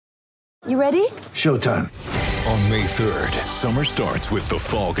You ready? Showtime. On May 3rd, summer starts with The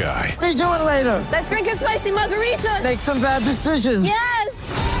Fall Guy. Let's do it later. Let's drink a spicy margarita. Make some bad decisions.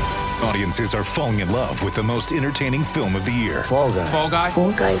 Yes! Audiences are falling in love with the most entertaining film of the year. Fall Guy. Fall Guy?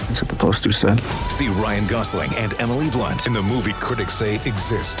 Fall guy. That's what the poster said. See Ryan Gosling and Emily Blunt in the movie critics say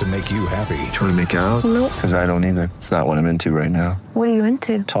exists to make you happy. Trying to make it out? Nope. Because I don't either. It's not what I'm into right now. What are you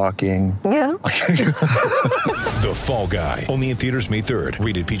into? Talking. Yeah. The Fall Guy. Only in theaters May 3rd.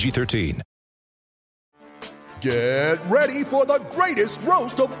 Rated PG-13. Get ready for the greatest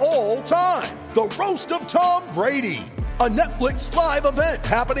roast of all time. The Roast of Tom Brady. A Netflix live event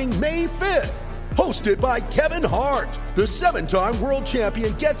happening May 5th. Hosted by Kevin Hart. The 7-time world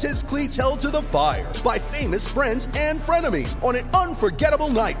champion gets his cleats held to the fire by famous friends and frenemies on an unforgettable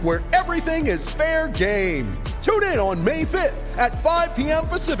night where everything is fair game. Tune in on May 5th at 5 p.m.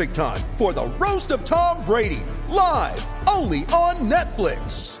 Pacific time for the Roast of Tom Brady. Live only on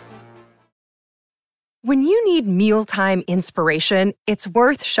Netflix. When you need mealtime inspiration, it's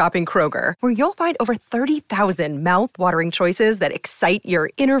worth shopping Kroger, where you'll find over 30,000 mouth-watering choices that excite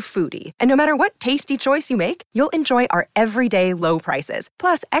your inner foodie. And no matter what tasty choice you make, you'll enjoy our everyday low prices,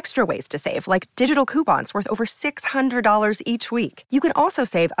 plus extra ways to save, like digital coupons worth over $600 each week. You can also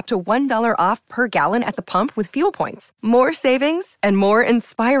save up to $1 off per gallon at the pump with fuel points. More savings and more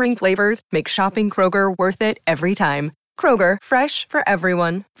inspiring flavors make shopping Kroger worth it every time. Kroger, fresh for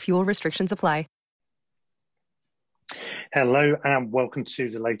everyone. Fuel restrictions apply. Hello and welcome to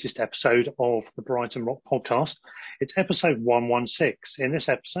the latest episode of the Brighton Rock podcast. It's episode 116. In this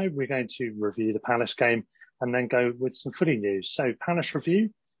episode, we're going to review the Palace game and then go with some footy news. So Palace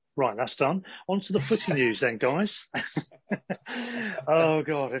review. Right, that's done. On to the footy news then, guys. Oh,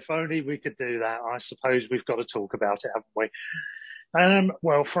 God, if only we could do that. I suppose we've got to talk about it, haven't we?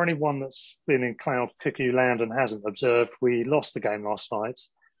 Well, for anyone that's been in cloud cuckoo land and hasn't observed, we lost the game last night.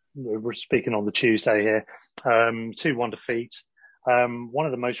 We're speaking on the Tuesday here. 2-1 defeat. One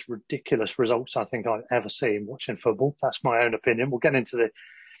of the most ridiculous results I think I've ever seen watching football. That's my own opinion. We'll get into the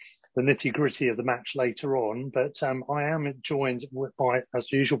nitty gritty of the match later on. But I am joined by, as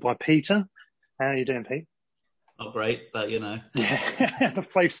usual, by Peter. How are you doing, Pete? Not great, but you know. Yeah, the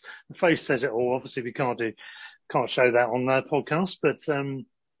face says it all. Obviously, we can't show that on the podcast, but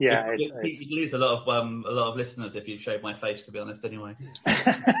yeah, you lose a lot of listeners if you showed my face. To be honest, anyway.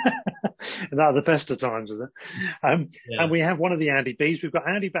 Not the best of times, is it? Yeah. And we have one of the Andy B's. We've got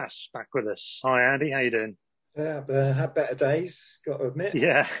Andy Bass back with us. Hi, Andy. How you doing? Yeah, had better days, got to admit.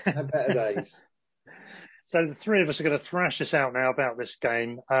 Yeah. Had better days. So the three of us are going to thrash this out now about this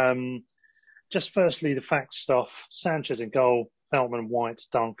game. Just firstly, the fact stuff. Sanchez in goal, Veltman, White,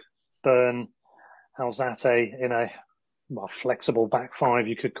 Dunk, Byrne, Alzate in a flexible back five,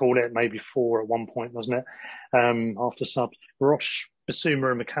 you could call it, maybe four at one point, wasn't it? After subs. Roche,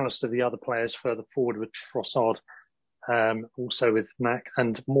 Basuma and McAllister, the other players further forward with Trossard, also with Mac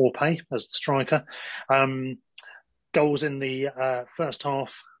and Morpay as the striker. Goals in the first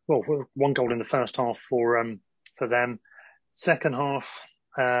half. Well, one goal in the first half for them. Second half,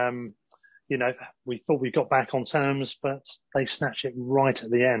 we thought we got back on terms, but they snatched it right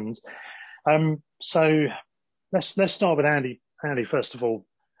at the end. So let's start with Andy. Andy, first of all,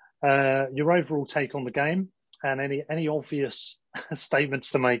 your overall take on the game and any obvious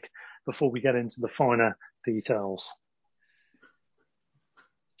statements to make before we get into the finer details.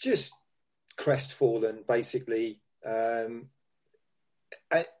 Just crestfallen, basically. We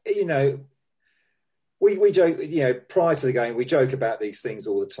joke. Prior to the game, we joke about these things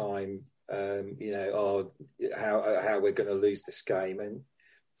all the time. How we're going to lose this game, and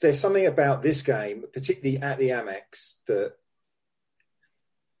there's something about this game, particularly at the Amex, that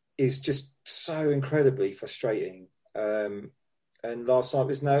is just so incredibly frustrating. And last night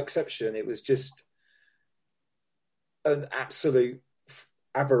was no exception. It was just an absolute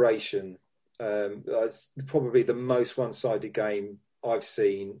aberration. It's probably the most one-sided game I've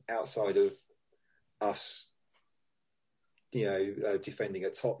seen outside of us, defending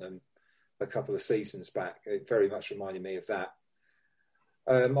at Tottenham a couple of seasons back. It very much reminded me of that.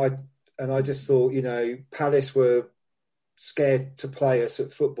 I just thought, Palace were scared to play us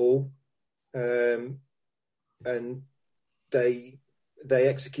at football, and they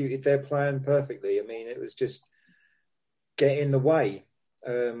executed their plan perfectly. I mean, it was just get in the way.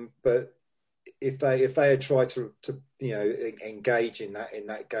 But if they had tried to engage in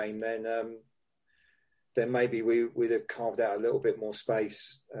that game, then maybe we'd have carved out a little bit more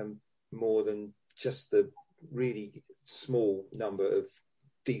space, more than just the really small number of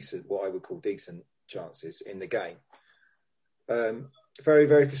what I would call decent chances in the game. Very,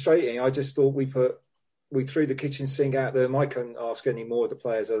 very frustrating. I just thought we threw the kitchen sink out there. I couldn't ask any more of the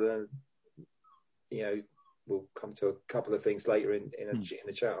players other than we'll come to a couple of things later in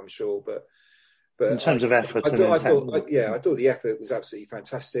the chat, I'm sure. But in terms of effort, I thought the effort was absolutely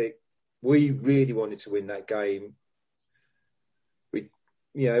fantastic. We really wanted to win that game. We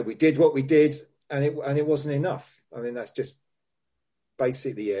did what we did, and it wasn't enough. I mean, that's just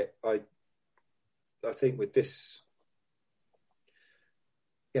basically it. I think with this,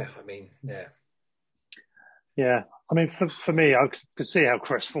 yeah. I mean, for me, I could see how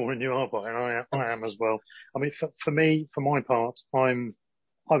crestfallen you are, but I am as well. I mean, for me, for my part, I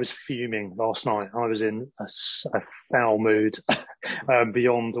was fuming last night. I was in a foul mood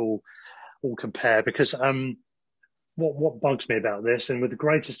beyond all compare, because what bugs me about this, and with the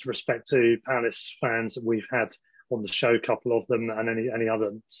greatest respect to Palace fans that we've had on the show, a couple of them, and any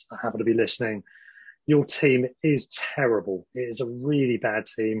others happen to be listening, your team is terrible. It is a really bad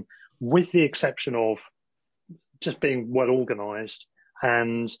team, with the exception of just being well organised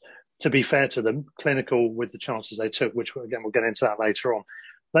and, to be fair to them, clinical with the chances they took, which, again, we'll get into that later on.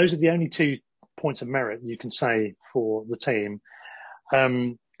 Those are the only 2 points of merit you can say for the team.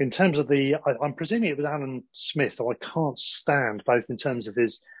 In terms of I'm presuming it was Alan Smith, who I can't stand, both in terms of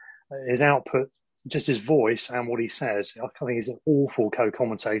his output, just his voice and what he says. I think he's an awful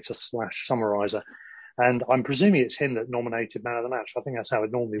co-commentator / summariser. And I'm presuming it's him that nominated Man of the Match. I think that's how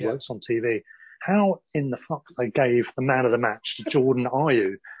it normally works on TV. How in the fuck they gave the Man of the Match to Jordan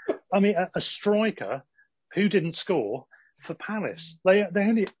Ayew? I mean, a striker who didn't score for Palace. They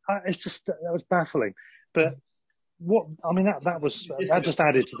only. That was baffling. But that just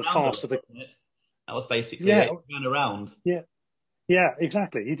added to the farce of the. That was basically it. Ran around. Yeah,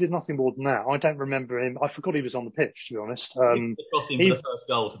 exactly. He did nothing more than that. I don't remember him. I forgot he was on the pitch, to be honest. Crossing for the first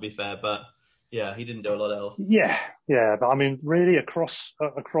goal, to be fair, but yeah, he didn't do a lot else. Yeah, but I mean, really, across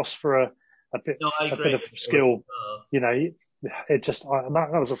for a bit of skill, it just that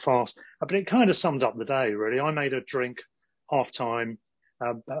was a farce. But it kind of summed up the day, really. I made a drink half time,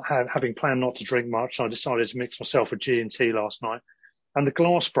 having planned not to drink much. I decided to mix myself a G&T last night, and the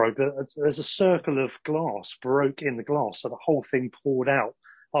glass broke. There's a circle of glass broke in the glass, so the whole thing poured out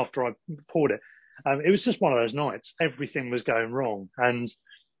after I poured it. It was just one of those nights. Everything was going wrong, and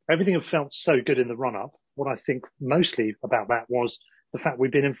everything had felt so good in the run-up. What I think mostly about that was the fact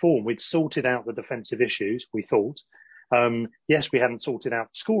we'd been informed. We'd sorted out the defensive issues, we thought. Yes, we hadn't sorted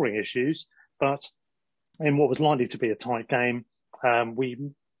out the scoring issues, but in what was likely to be a tight game, we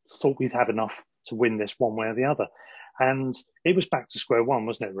thought we'd have enough to win this one way or the other. And it was back to square one,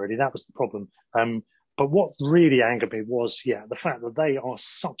 wasn't it, really? That was the problem. But what really angered me was, the fact that they are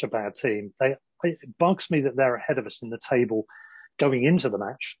such a bad team. It bugs me that they're ahead of us in the table going into the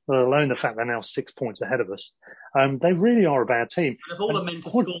match, let alone the fact they're now 6 points ahead of us. They really are a bad team. And if all are meant to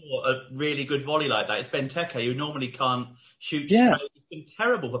score a really good volley like that, it's Benteke, who normally can't shoot straight. It's been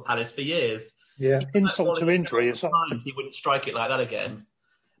terrible for Palace for years. Yeah, insult to injury. He wouldn't strike it like that again.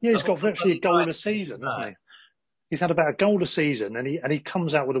 Yeah, he's got virtually a goal a season, hasn't he? He's had about a goal a season, and he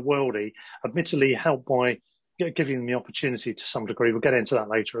comes out with a worldie, admittedly helped by giving them the opportunity to some degree. We'll get into that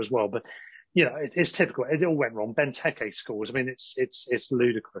later as well, but it's typical. It all went wrong. Benteke scores. I mean, it's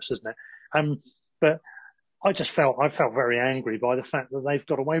ludicrous, isn't it? But I felt very angry by the fact that they've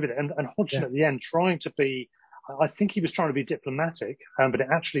got away with it. And Hodgson at the end, I think he was trying to be diplomatic, but it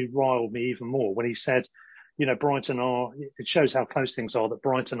actually riled me even more when he said, Brighton it shows how close things are, that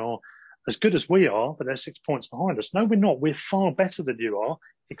Brighton are as good as we are, but they're 6 points behind us. No, we're not. We're far better than you are,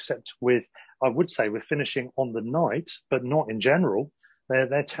 except I would say we're finishing on the night, but not in general.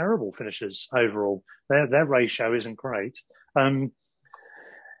 They're terrible finishers overall. Their ratio isn't great.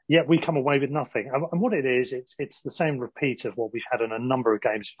 Yet we come away with nothing. And what it is, it's the same repeat of what we've had in a number of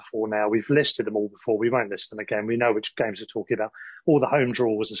games before now. We've listed them all before. We won't list them again. We know which games we're talking about, all the home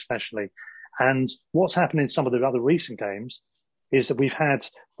draws especially. And what's happened in some of the other recent games is that we've had,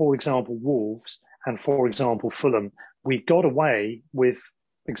 for example, Wolves and, for example, Fulham. We got away with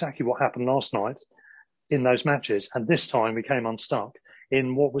exactly what happened last night in those matches. And this time we came unstuck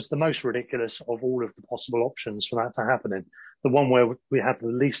in what was the most ridiculous of all of the possible options for that to happen in. The one where we had the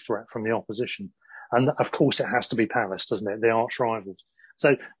least threat from the opposition. And of course it has to be Palace, doesn't it? The arch rivals.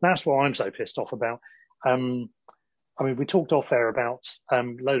 So that's what I'm so pissed off about. We talked off air about a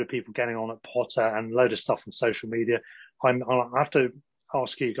load of people getting on at Potter and a load of stuff on social media. I have to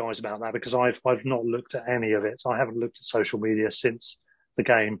ask you guys about that because I've not looked at any of it. I haven't looked at social media since the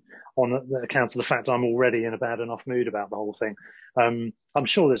game on the account of the fact I'm already in a bad enough mood about the whole thing. I'm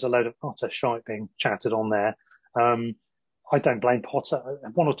sure there's a load of utter shite being chatted on there. I don't blame Potter.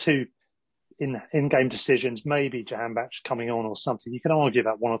 One or two in-game decisions, maybe Jahanbakhsh coming on or something. You can argue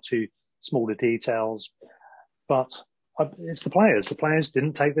about one or two smaller details, but it's the players. The players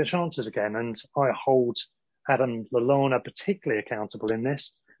didn't take their chances again, and I hold Adam Lallana particularly accountable in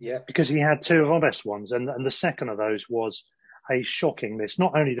this, because he had two of our best ones, and the second of those was a shocking miss.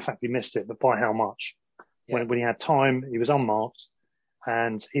 Not only the fact he missed it, but by how much. When he had time, he was unmarked,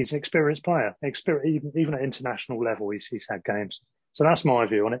 and he's an experienced player. Even at international level, he's had games. So that's my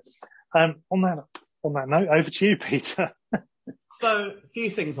view on it. On that note, over to you, Peter. So, a few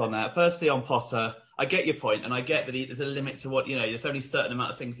things on that. Firstly, on Potter, I get your point, and I get that there's a limit to what, there's only a certain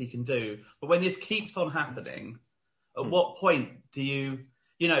amount of things he can do. But when this keeps on happening, at what point do you,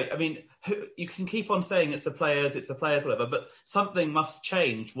 you can keep on saying it's the players, whatever, but something must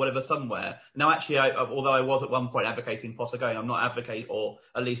change, whatever, somewhere. Now, actually, although I was at one point advocating Potter going, I'm not advocating, or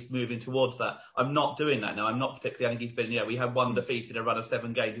at least moving towards that. I'm not doing that now. I'm not particularly, I think he's been, we had one defeat in a run of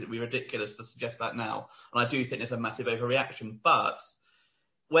 7 games. It would be ridiculous to suggest that now. And I do think there's a massive overreaction. But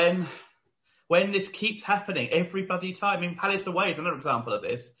when this keeps happening every bloody time, Palace away is another example of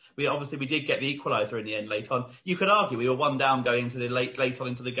this. We did get the equaliser in the end late on. You could argue we were 1 down going into the late on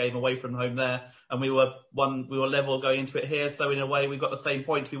into the game away from home there, and we were level going into it here. So in a way, we got the same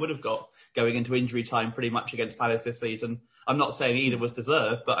points we would have got going into injury time pretty much against Palace this season. I'm not saying either was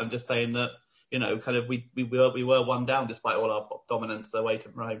deserved, but I'm just saying that we were 1 down despite all our dominance away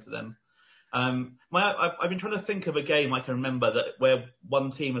from home to them. I've been trying to think of a game I can remember where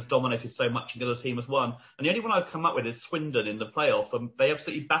one team has dominated so much and the other team has won. And the only one I've come up with is Swindon in the playoff. They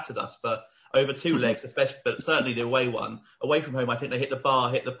absolutely battered us for over 2 legs, especially, but certainly the away one. Away from home, I think they hit the bar,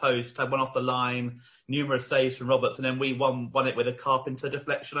 hit the post, had one off the line, numerous saves from Roberts, and then we won it with a Carpenter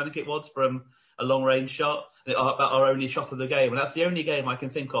deflection, I think it was, from a long-range shot. Our only shot of the game. And that's the only game I can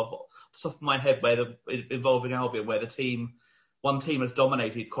think of off the top of my head involving Albion, where one team has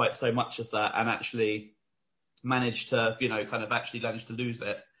dominated quite so much as that and actually managed to, managed to lose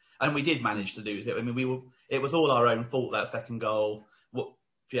it. And we did manage to lose it. It was all our own fault, that second goal.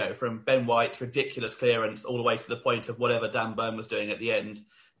 From Ben White's ridiculous clearance all the way to the point of whatever Dan Burn was doing at the end.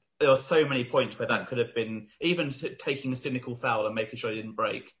 There were so many points where that could have been, even taking a cynical foul and making sure it didn't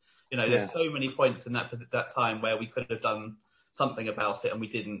break. There's so many points in that time where we could have done something about it and we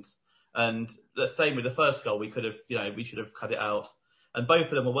didn't. And the same with the first goal, we should have cut it out. And both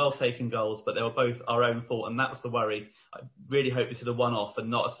of them were well-taken goals, but they were both our own fault, and that's the worry. I really hope this is a one-off and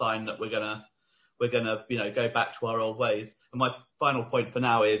not a sign that we're gonna go back to our old ways. And my final point for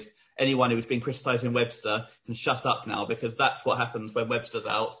now is anyone who's been criticising Webster can shut up now, because that's what happens when Webster's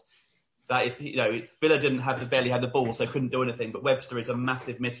out. That is, Villa barely had the ball, so couldn't do anything. But Webster is a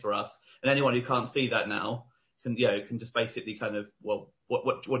massive miss for us, and anyone who can't see that now can just basically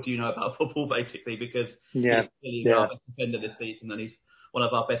what do you know about football, basically, because he's really our best defender this season and he's one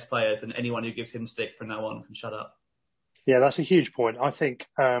of our best players, and anyone who gives him stick from now on can shut up. Yeah, that's a huge point. I think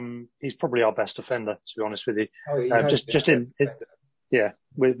he's probably our best defender, to be honest with you. In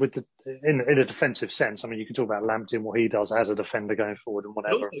a defensive sense. You can talk about Lamptey, what he does as a defender going forward and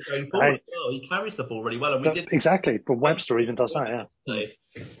whatever. Also going forward, he carries the ball really well, and exactly. But Webster even does that.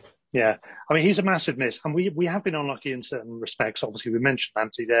 Yeah, he's a massive miss, and we have been unlucky in certain respects. Obviously, we mentioned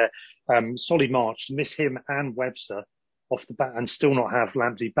Lamptey there. Solly March, miss him and Webster off the bat and still not have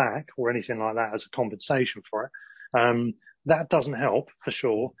Lamptey back or anything like that as a compensation for it. That doesn't help, for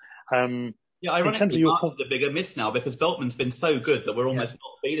sure. Ironically, Martin's the bigger miss now because Veltman's been so good that we're almost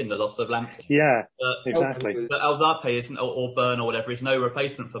not feeling the loss of Lamptey. Yeah, exactly. But Alzate isn't, or Byrne or whatever, is no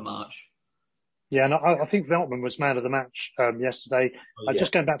replacement for March. Yeah, and I think Veltman was man of the match yesterday.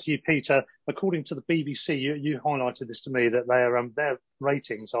 Just going back to you, Peter, according to the BBC, you highlighted this to me, that their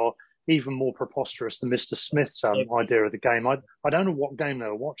ratings are even more preposterous than Mr. Smith's idea of the game. I don't know what game they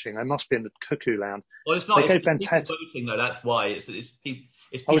were watching. They must be in the cuckoo lounge. Well, it's not. It's people voting, though. That's why. It's people,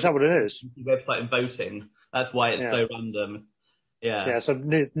 is that what it is? Website and voting. That's why it's so random. Yeah. Yeah, so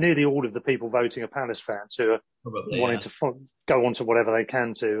nearly all of the people voting are Palace fans who are wanting to go on to whatever they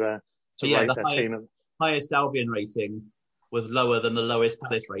can to rate their team. The highest Albion rating was lower than the lowest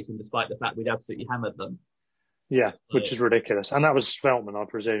Palace rating, despite the fact we'd absolutely hammered them. Yeah, which is ridiculous. And that was Veltman, I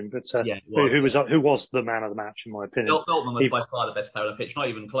presume. But who was the man of the match, in my opinion? Veltman was by far the best player on the pitch, not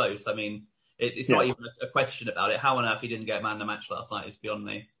even close. It's not even a question about it. How on earth he didn't get man of the match last night is beyond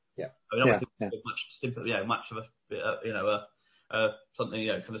me. Yeah. Obviously, much of something,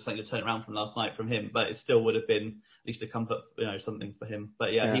 kind of something to turn around from last night from him, but it still would have been at least a comfort, something for him.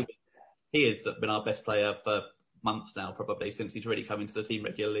 But he has been our best player for months now, probably, since he's really come into the team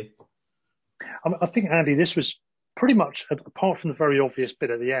regularly. I think, Andy, this was pretty much, apart from the very obvious bit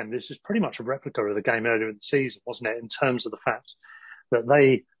at the end, this is pretty much a replica of the game earlier in the season, wasn't it? In terms of the fact that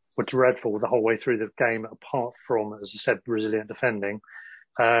they were dreadful the whole way through the game, apart from, as I said, resilient defending.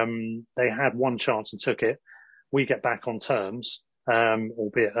 They had one chance and took it. we get back on terms,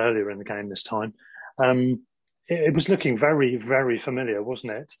 albeit earlier in the game this time. It was looking very, very familiar,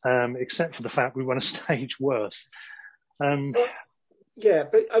 wasn't it? Except for the fact we went a stage worse. Yeah,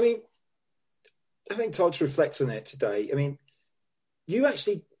 but I mean, I think time to reflect on it today. I mean,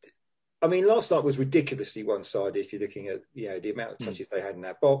 last night was ridiculously one-sided. If you're looking at the amount of touches they had in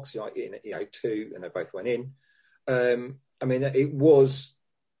that box, 2, and they both went in. It was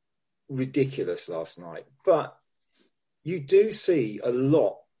ridiculous last night. But you do see a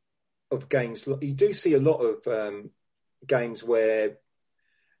lot of games. You do see a lot of games where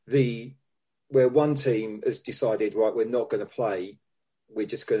one team has decided, right, we're not going to play. We're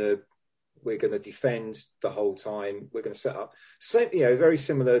going to defend the whole time. We're going to set up. So, very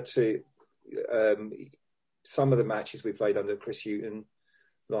similar to some of the matches we played under Chris Hughton,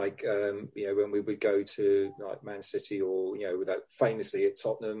 like when we would go to like Man City or famously at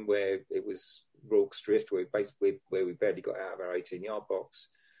Tottenham where it was Rorke's Drift, where we barely got out of our 18-yard box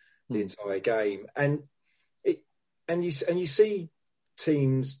the entire game, and you see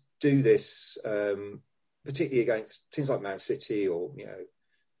teams do this, particularly against teams like Man City or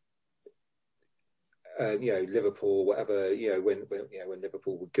Liverpool, whatever, when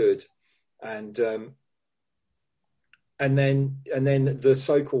Liverpool were good, and then the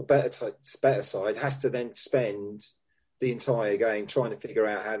so-called better side has to then spend the entire game trying to figure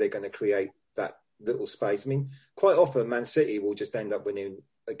out how they're going to create that little space. I mean, quite often Man City will just end up winning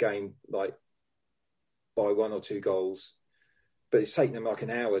a game like by 1 or 2 goals, but it's taken them like an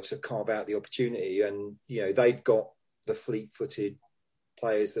hour to carve out the opportunity, and they've got the fleet-footed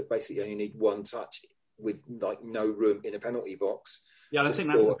players that basically only need one touch with like no room in a penalty box. Yeah, I think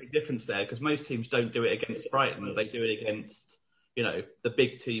that's a big difference there, because most teams don't do it against Brighton. They do it against, the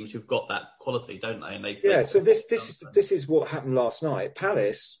big teams who've got that quality, don't they? And so this is what happened last night.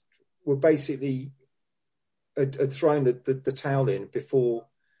 Palace were basically had thrown the towel in before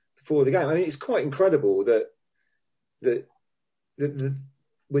the game. I mean, it's quite incredible that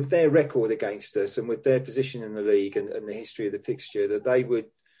with their record against us and with their position in the league and the history of the fixture, that they would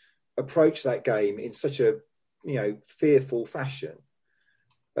approach that game in such a fearful fashion,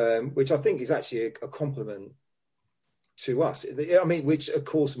 which I think is actually a compliment to us. I mean, which of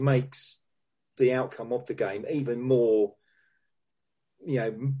course makes the outcome of the game even more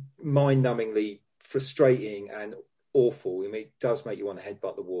mind-numbingly frustrating and awful. I mean, it does make you want to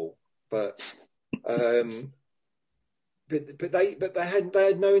headbutt the wall, but they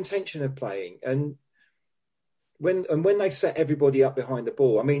had no intention of playing, and when they set everybody up behind the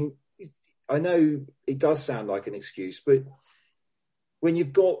ball, I mean, I know it does sound like an excuse, but when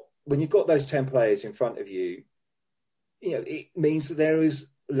you've got those 10 players in front of you, it means that there is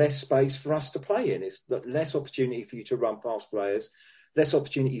less space for us to play in. It's less opportunity for you to run past players, less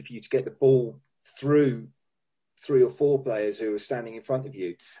opportunity for you to get the ball through 3 or 4 players who are standing in front of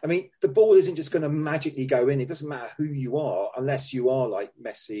you. I mean, the ball isn't just going to magically go in. It doesn't matter who you are, unless you are like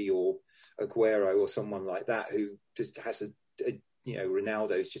Messi or Aguero or someone like that who just has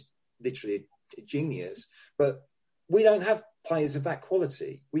Ronaldo's just literally a genius. But we don't have players of that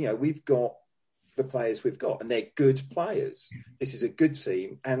quality. We've got the players we've got, and they're good players. This is a good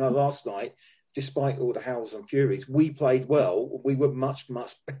team. And last night, despite all the howls and furies, we played well. We were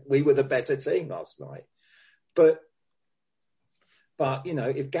we were the better team last night. But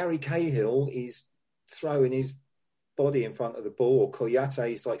if Gary Cahill is throwing his body in front of the ball, or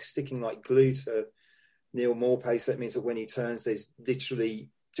Kouyate is like sticking like glue to Neil Maupay, that means that when he turns, there's literally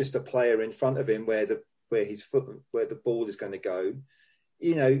just a player in front of him where the ball is going to go.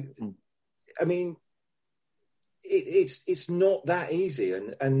 I mean, it's not that easy,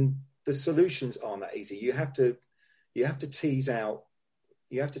 and the solutions aren't that easy. You have to tease out.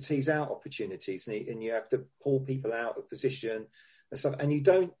 You have to tease out opportunities, and you have to pull people out of position and stuff. And you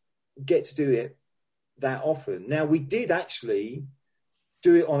don't get to do it that often. Now, we did actually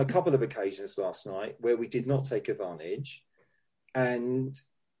do it on a couple of occasions last night where we did not take advantage. And,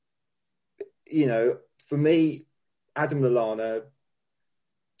 for me, Adam Lallana,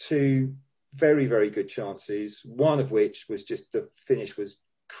 2 very, very good chances, one of which was just the finish was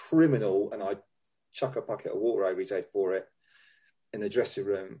criminal, and I'd chuck a bucket of water over his head for it. In the dressing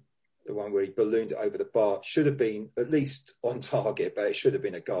room, the one where he ballooned it over the bar, should have been at least on target, but it should have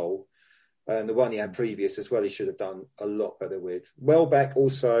been a goal. And the one he had previous as well, he should have done a lot better with. Welbeck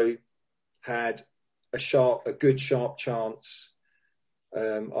also had a good sharp chance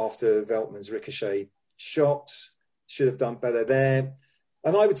after Veltman's ricochet shot. Should have done better there.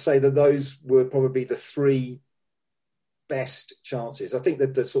 And I would say that those were probably the 3 best chances. I think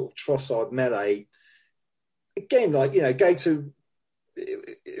that the sort of Trossard melee, again, Gator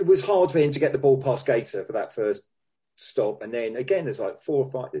it was hard for him to get the ball past Gator for that first stop. And then again, there's like 4 or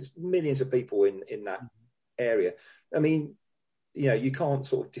 5, there's millions of people in that area. I mean, you know, you can't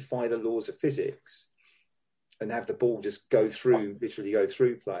sort of defy the laws of physics and have the ball just literally go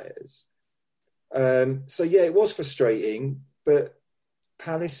through players. So yeah, it was frustrating, but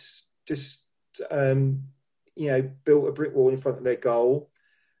Palace just, built a brick wall in front of their goal,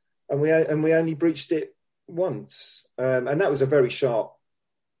 and we only breached it once, and that was a very sharp,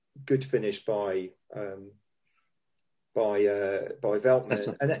 good finish by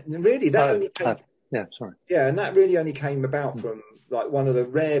Veltman, and really that only came, and that really only came about from like one of the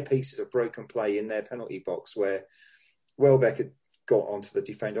rare pieces of broken play in their penalty box where Welbeck had got onto the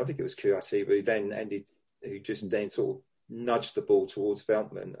defender. I think it was Kouyaté, who just then sort of nudged the ball towards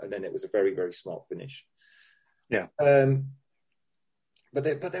Veltman, and then it was a very, very smart finish. Yeah.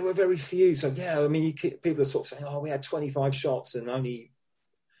 But there were very few. So yeah, I mean, people are sort of saying, "Oh, we had 25 shots and only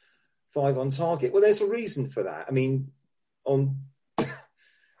 5 on target." Well, there's a reason for that. I mean, on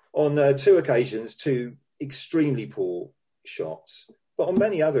 2 occasions, 2 extremely poor shots, but on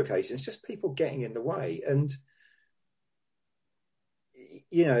many other occasions, just people getting in the way. And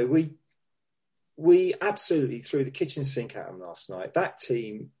you know, we absolutely threw the kitchen sink at them last night. That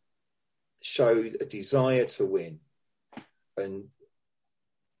team showed a desire to win, and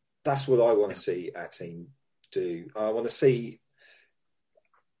that's what I want to see our team do. I want to see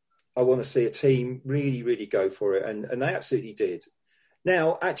a team really, really go for it, and they absolutely did.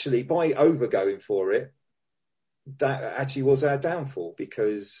 Now, actually, by over going for it, that actually was our downfall,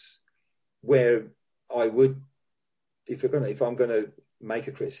 because where I would, if I'm going to make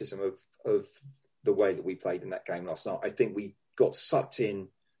a criticism of the way that we played in that game last night, I think we got sucked in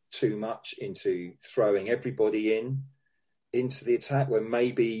too much into throwing everybody into the attack, when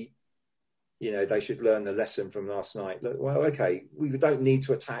maybe, you know, they should learn the lesson from last night. Look, well, okay, we don't need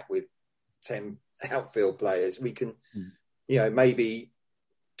to attack with 10 outfield players. We can, you know, maybe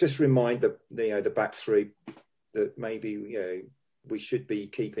just remind the back three that maybe, you know, we should be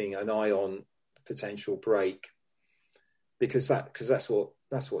keeping an eye on potential break, because that's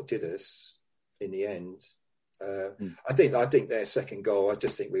what did us in the end. I think their second goal, I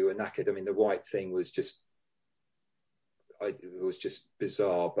just think we were knackered. I mean, the White thing was just, it was just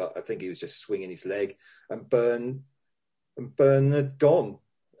bizarre, but I think he was just swinging his leg, and Burn had gone.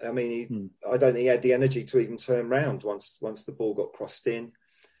 I mean, I don't think he had the energy to even turn round once the ball got crossed in.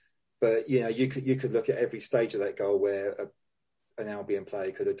 But you know, you could look at every stage of that goal where an Albion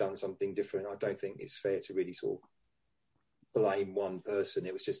player could have done something different. I don't think it's fair to really sort of blame one person.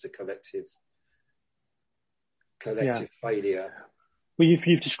 It was just a collective failure. Well,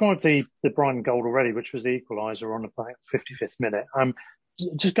 you've described the Brighton goal already, which was the equaliser on the 55th minute.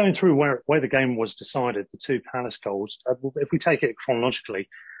 Just going through where the game was decided, the 2 Palace goals, if we take it chronologically,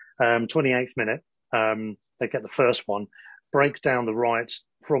 28th minute, they get the first one, break down the right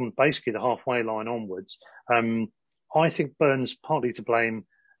from basically the halfway line onwards. I think Burn's partly to blame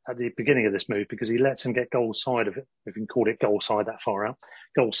at the beginning of this move, because he lets him get goal side of it, if you can call it goal side that far out,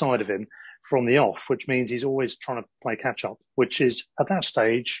 goal side of him from the off, which means he's always trying to play catch up, which is at that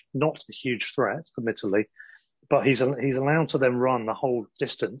stage not a huge threat, admittedly, but he's allowed to then run the whole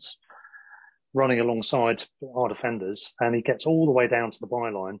distance, running alongside our defenders, and he gets all the way down to the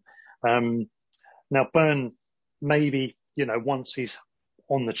byline. Now Burn, maybe, you know, once he's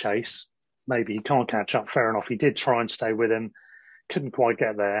on the chase, maybe he can't catch up. Fair enough. He did try and stay with him, couldn't quite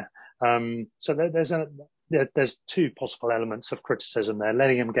get there. So there's 2 possible elements of criticism there: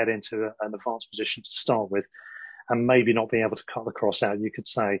 letting him get into an advanced position to start with, and maybe not being able to cut the cross out, you could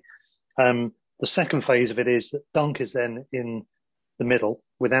say. The second phase of it is that Dunk is then in the middle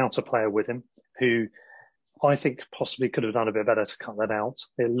without a player with him, who I think possibly could have done a bit better to cut that out.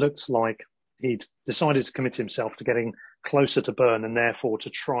 It looks like he'd decided to commit himself to getting closer to Burn, and therefore to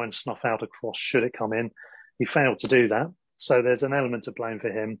try and snuff out a cross should it come in. He failed to do that. So there's an element of blame for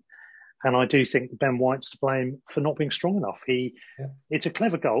him. And I do think Ben White's to blame for not being strong enough. It's a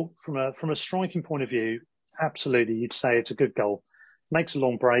clever goal from a striking point of view. Absolutely, you'd say it's a good goal. Makes a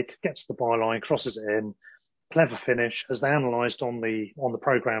long break, gets to the byline, crosses it in. Clever finish, as they analysed on the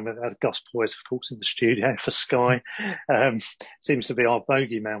programme at Gus Poyet, of course, in the studio for Sky. Seems to be our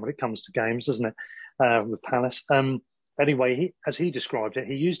bogeyman when it comes to games, doesn't it? With Palace. Anyway, as he described it,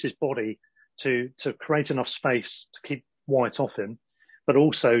 he used his body to create enough space to keep White off him, but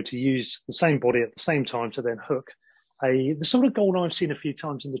also to use the same body at the same time to then hook the sort of goal I've seen a few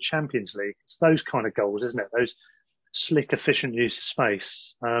times in the Champions League. It's those kind of goals, isn't it? Those slick, efficient use of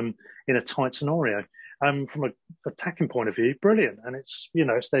space in a tight scenario. From an attacking point of view, brilliant. And it's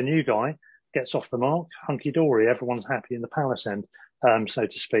their new guy, gets off the mark, hunky-dory, everyone's happy in the Palace end. so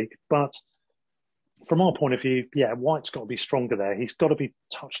to speak. But from our point of view, White's got to be stronger there. He's got to be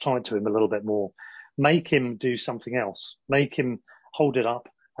touch tight to him a little bit more. Make him do something else. Make him hold it up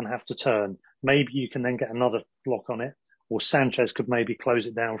and have to turn. Maybe you can then get another block on it, or Sanchez could maybe close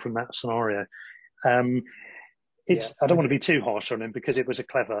it down from that scenario. I don't want to be too harsh on him because it was a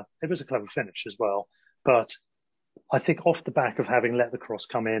clever finish as well. But I think off the back of having let the cross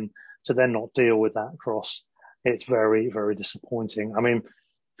come in to then not deal with that cross, it's very, very disappointing. I mean,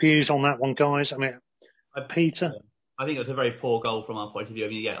 views on that one, guys? I mean, Peter? I think it was a very poor goal from our point of view. I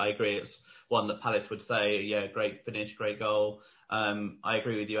mean, I agree. It's one that Palace would say, great finish, great goal. I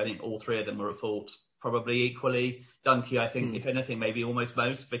agree with you. I think all three of them were at fault probably equally. Dunkey, I think, if anything, maybe almost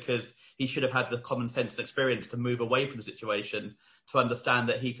most, because he should have had the common sense and experience to move away from the situation, to understand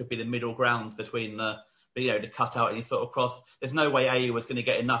that he could be the middle ground between to cut out any sort of cross. There's no way Ayew was going to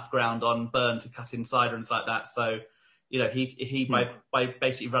get enough ground on Burn to cut inside or anything like that. So, he by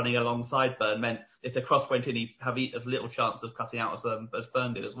basically running alongside Burn meant if the cross went in, he'd have as little chance of cutting out as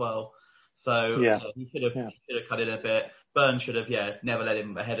Burn did as well. So he should have cut in a bit. Burn should have never let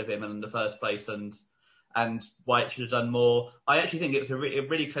him ahead of him in the first place, and White should have done more. I actually think it was a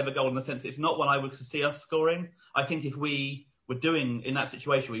really clever goal in the sense it's not one I would see us scoring. I think if we were doing in that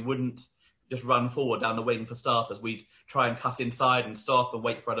situation, we wouldn't just run forward down the wing for starters. We'd try and cut inside and stop and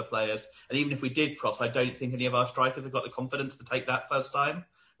wait for other players. And even if we did cross, I don't think any of our strikers have got the confidence to take that first time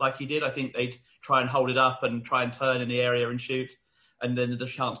like he did. I think they'd try and hold it up and try and turn in the area and shoot. And then the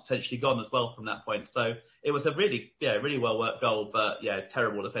chance potentially gone as well from that point. So it was a really well worked goal, but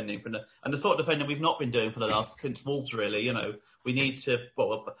terrible defending and the sort of defending we've not been doing for the last since Wolves. Really, we need to.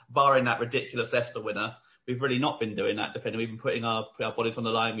 Barring that ridiculous Leicester winner, we've really not been doing that defending. We've been putting our bodies on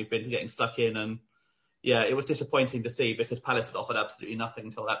the line. We've been getting stuck in, and it was disappointing to see because Palace had offered absolutely nothing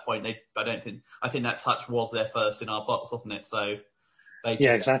until that point. I think that touch was their first in our box, wasn't it? So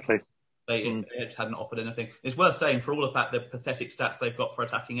exactly. They hadn't offered anything. It's worth saying, for all of that, the pathetic stats they've got for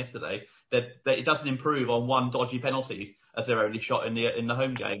attacking yesterday, that it doesn't improve on one dodgy penalty as their only shot in the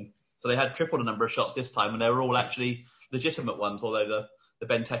home game. So they had triple the number of shots this time, and they were all actually legitimate ones, although the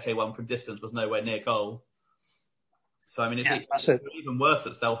Benteke one from distance was nowhere near goal. So, I mean, it's even worse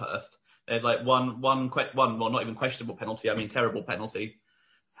at Selhurst. They had like one, not even questionable penalty, terrible penalty.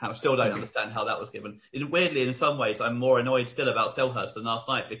 I still don't understand how that was given. Weirdly, in some ways, I'm more annoyed still about Selhurst than last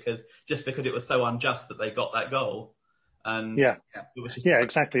night because it was so unjust that they got that goal. And it was just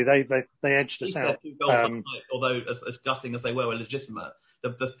exactly. They edged us out. 2 goals last night, although as gutting as they were legitimate,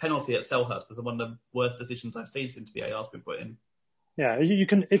 the penalty at Selhurst was one of the worst decisions I've seen since VAR's been put in. Yeah, you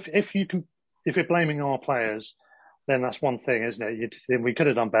can if you're blaming our players, then that's one thing, isn't it? We could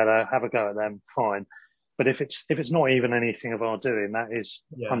have done better. Have a go at them, fine. But if it's not even anything of our doing, that is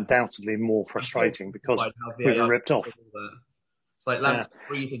undoubtedly more frustrating because we were ripped off. It's like Lance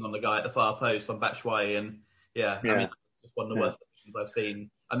breathing on the guy at the far post on Batshuayi, and it's one of the worst things I've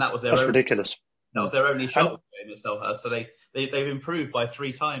seen. And that was ridiculous. That was their only shot game at Selhurst. So they've improved by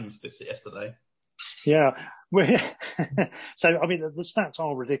 3 times yesterday. Yeah. So, I mean, the stats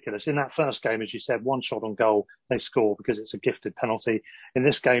are ridiculous. In that first game, as you said, 1 shot on goal, they score because it's a gifted penalty. In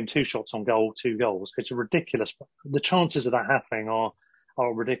this game, 2 shots on goal, 2 goals. It's ridiculous. The chances of that happening are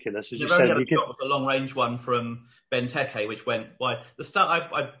ridiculous. As you said, shot was a long-range one from Benteke, which went wide. The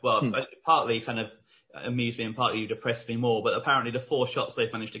start, partly kind of amused me and partly depressed me more, but apparently the 4 shots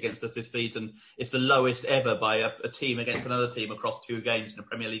they've managed against us this season, it's the lowest ever by a team against another team across 2 games in a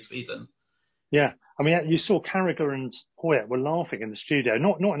Premier League season. Yeah, I mean, you saw Carragher and Hoyt were laughing in the studio,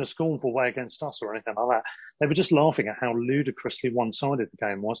 not in a scornful way against us or anything like that. They were just laughing at how ludicrously one-sided the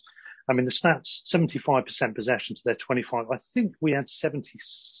game was. I mean, the stats, 75% possession to their 25. I think we had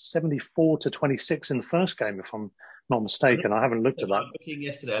 74 to 26 in the first game, if I'm not mistaken. I haven't looked at that. I was looking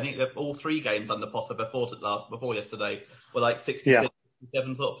yesterday. I think that all 3 games under Potter before yesterday were like 66,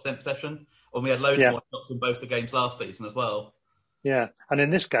 67% possession. And we had loads more shots in both the games last season as well. Yeah, and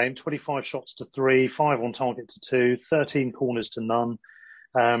in this game, 25 shots to 3, 5 on target to 2, 13 corners to none.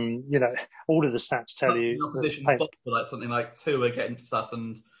 All of the stats tell you. The opposition for like something like 2 against us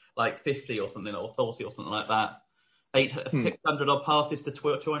and like 50 or something, or 40 or something like that. 600 odd passes to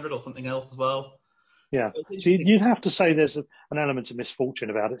 200 or something else as well. Yeah, so you'd have to say there's an element of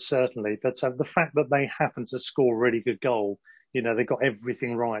misfortune about it, certainly. But the fact that they happen to score a really good goal, they got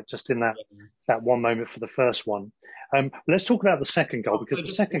everything right just in that one moment for the first one. Let's talk about the second goal, because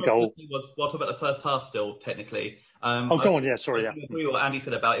the second goal was. We'll talk about the first half still, technically. Go on. Yeah, sorry. I agree with what Andy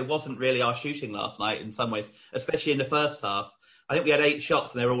said about it wasn't really our shooting last night in some ways, especially in the first half. I think we had 8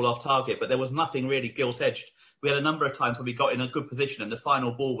 shots and they were all off target, but there was nothing really gilt-edged. We had a number of times when we got in a good position and the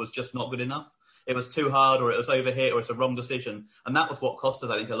final ball was just not good enough. It was too hard, or it was overhit, or it's a wrong decision. And that was what cost us,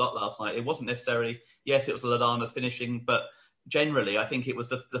 I think, a lot last night. It wasn't necessarily, yes, it was Lallana's finishing, but generally, I think it was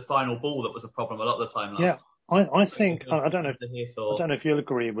the final ball that was a problem a lot of the time last night. I think, I don't know if you'll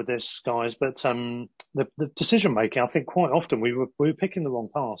agree with this, guys, but the decision making, I think quite often we were picking the wrong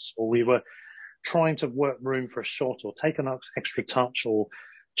pass, or we were trying to work room for a shot, or take an extra touch, or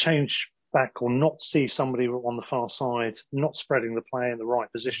change back, or not see somebody on the far side, not spreading the play in the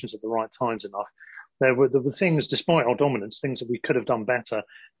right positions at the right times enough. There were things, despite our dominance, things that we could have done better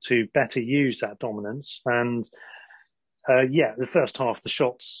to better use that dominance. And the first half, the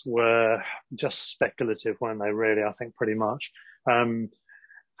shots were just speculative, weren't they, really, I think, pretty much. And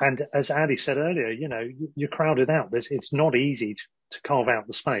as Andy said earlier, you're crowded out. It's not easy to carve out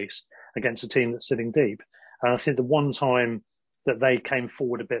the space against a team that's sitting deep. And I think the one time that they came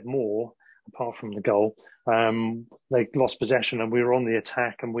forward a bit more, apart from the goal, they lost possession and we were on the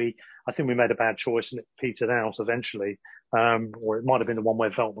attack, and I think we made a bad choice and it petered out eventually. Or it might have been the one where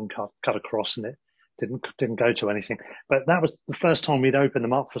Veltman cut across and it didn't go to anything. But that was the first time we'd opened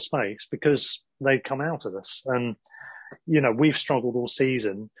them up for space because they'd come out of us. And, we've struggled all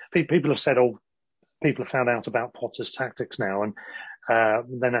season. People have said, people have found out about Potter's tactics now and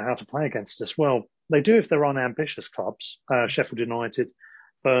they know how to play against us. Well, they do if they're unambitious clubs. Sheffield United,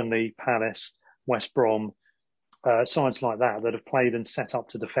 Burnley, Palace, West Brom, sides like that have played and set up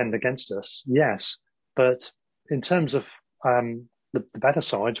to defend against us. Yes, but in terms of the better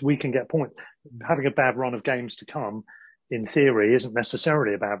sides, we can get points. Having a bad run of games to come, in theory, isn't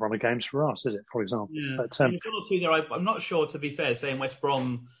necessarily a bad run of games for us, is it, for example? Yeah. But, I'm not sure, to be fair, saying West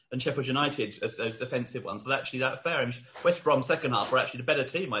Brom and Sheffield United as those defensive ones is actually that fair. I mean, West Brom second half were actually the better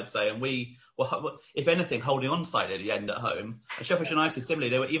team, I'd say, and we were, if anything, holding on slightly at the end at home. And Sheffield United,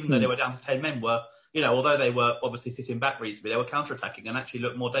 similarly, even though they were down to 10 men, were, although they were obviously sitting back reasonably, they were counter-attacking and actually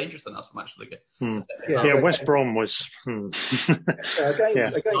looked more dangerous than us from actually getting. West Brom was... Against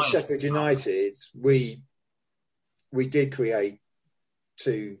Sheffield United, we did create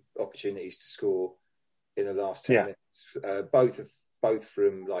 2 opportunities to score in the last 10 minutes, both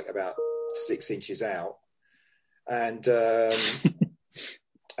from like about 6 inches out, and we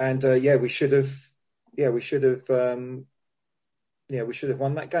should have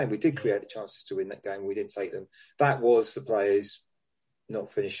won that game. We did create the chances to win that game. We didn't take them. That was the players not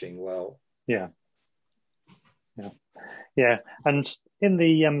finishing well. Yeah. And in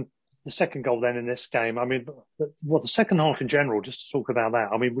the second goal then in this game, I mean, the second half in general, just to talk about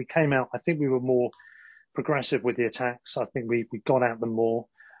that, I mean, we came out, I think we were more progressive with the attacks. I think we got at them more.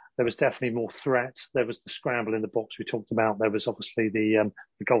 There was definitely more threat. There was the scramble in the box we talked about. There was obviously the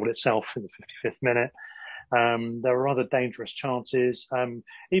goal itself in the 55th minute. There were other dangerous chances.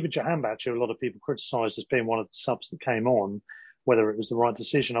 Even Jahanbakhsh, who a lot of people criticised as being one of the subs that came on, whether it was the right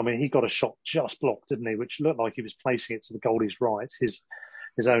decision. I mean, he got a shot just blocked, didn't he? Which looked like he was placing it to the goalie's right, his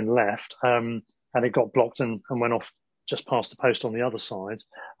own left, and it got blocked and went off just past the post on the other side.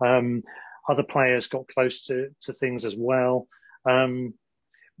 Other players got close to things as well.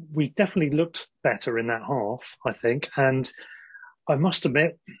 We definitely looked better in that half, I think. And I must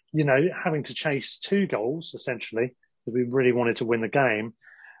admit, having to chase 2 goals, essentially, because we really wanted to win the game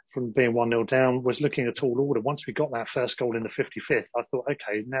from being 1-0 down, was looking a tall order. Once we got that first goal in the 55th, I thought,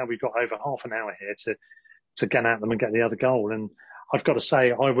 okay, now we've got over half an hour here to get at them and get the other goal. And I've got to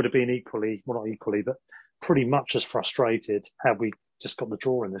say, I would have been not equally, but pretty much as frustrated had we just got the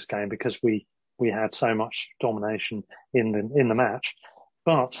draw in this game, because we had so much domination in the match.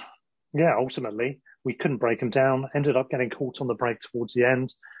 But ultimately we couldn't break them down. Ended up getting caught on the break towards the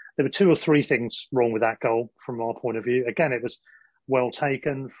end. There were 2 or 3 things wrong with that goal from our point of view. Again, it was well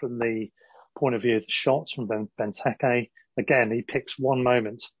taken from the point of view of the shots from Benteke. Again, he picks one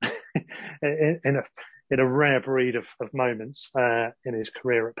moment in a rare breed of moments in his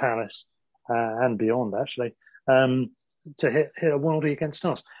career at Palace and beyond, actually, to hit a worldie against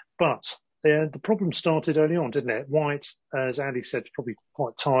us. But the problem started early on, didn't it? White, as Andy said, was probably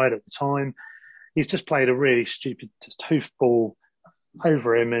quite tired at the time. He's just played a really stupid hoof ball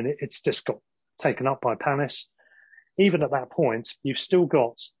over him, and it's just got taken up by Palace. Even at that point, you've still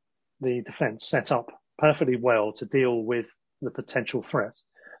got the defence set up perfectly well to deal with the potential threat.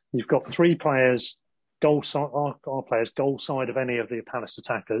 You've got 3 players, our players, goal side of any of the Palace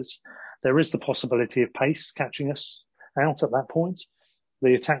attackers. There is the possibility of pace catching us out at that point.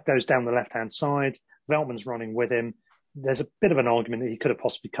 The attack goes down the left-hand side. Veltman's running with him. There's a bit of an argument that he could have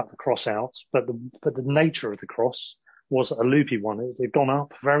possibly cut the cross out, but the nature of the cross was a loopy one. It had gone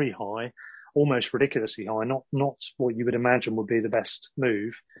up very high almost ridiculously high, not what you would imagine would be the best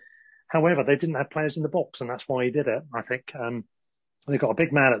move. However, they didn't have players in the box, and that's why he did it, I think. They've got a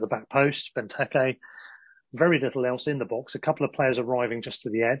big man at the back post, Benteke, very little else in the box, a couple of players arriving just to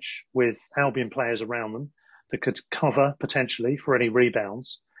the edge with Albion players around them that could cover potentially for any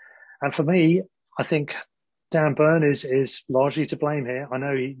rebounds. And for me, I think Dan Burn is largely to blame here. I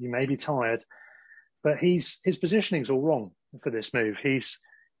know you may be tired, but his positioning's all wrong for this move.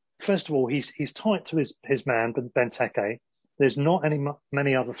 First of all, he's tight to his man, Benteke. There's not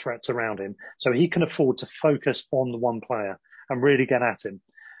many other threats around him, so he can afford to focus on the one player and really get at him.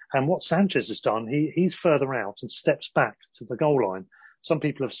 And what Sanchez has done, he's further out and steps back to the goal line. Some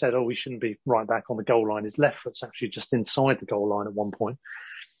people have said, he shouldn't be right back on the goal line. His left foot's actually just inside the goal line at one point.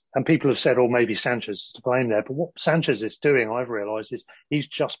 And people have said, maybe Sanchez is to blame there. But what Sanchez is doing, I've realised, is he's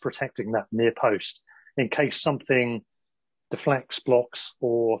just protecting that near post in case something deflects, blocks,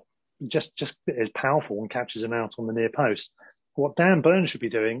 or just is powerful and catches him out on the near post. What Dan Burn should be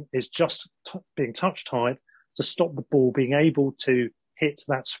doing is just being touch tight to stop the ball being able to hit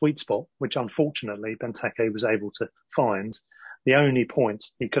that sweet spot, which unfortunately Benteke was able to find, the only point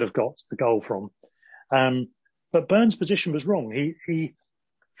he could have got the goal from. But Burn's position was wrong. He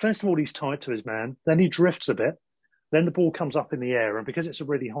first of all, he's tied to his man, then he drifts a bit, then the ball comes up in the air, and because it's a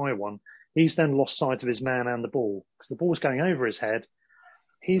really high one, he's then lost sight of his man and the ball, because the ball's going over his head.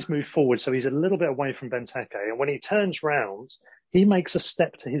 He's moved forward, so he's a little bit away from Benteke, and when he turns round, he makes a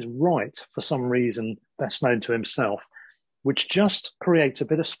step to his right for some reason best known to himself, which just creates a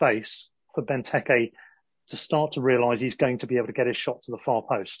bit of space for Benteke to start to realise he's going to be able to get his shot to the far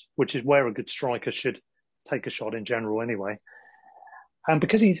post, which is where a good striker should take a shot in general anyway. And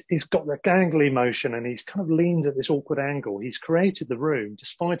because he's got that gangly motion and he's kind of leaned at this awkward angle, he's created the room,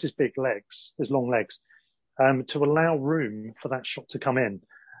 despite his big legs, his long legs, to allow room for that shot to come in.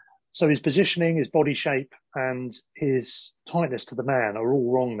 So his positioning, his body shape, and his tightness to the man are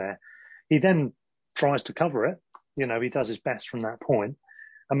all wrong there. He then tries to cover it. He does his best from that point.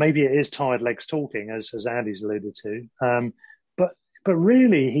 And maybe it is tired legs talking, as Andy's alluded to. But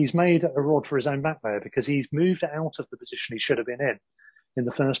really, he's made a rod for his own back there because he's moved out of the position he should have been in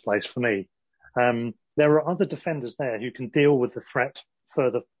the first place for me. There are other defenders there who can deal with the threat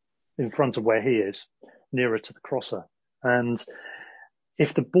further in front of where he is, nearer to the crosser. And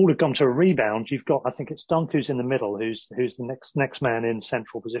if the ball had gone to a rebound, you've got, I think it's Dunk who's in the middle, who's the next man in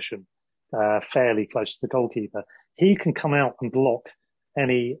central position, fairly close to the goalkeeper. He can come out and block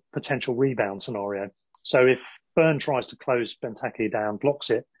any potential rebound scenario. So if Burn tries to close Benteke down, blocks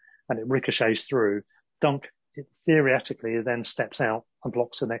it, and it ricochets through, Dunk theoretically then steps out and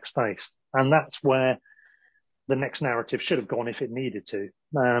blocks the next space. And that's where the next narrative should have gone if it needed to.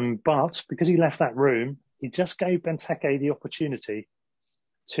 But because he left that room, he just gave Benteke the opportunity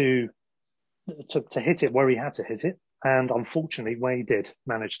to hit it where he had to hit it. And unfortunately, where he did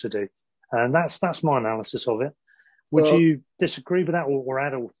manage to do. And that's my analysis of it. Would you disagree with that or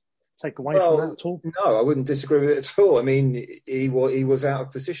add or take away from that at all? No, I wouldn't disagree with it at all. I mean, he was out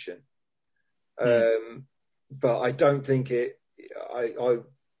of position. But I don't think it.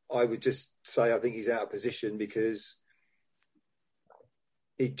 I would just say I think he's out of position because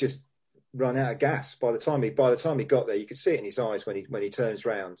he just run out of gas by the time he got there. You could see it in his eyes when he turns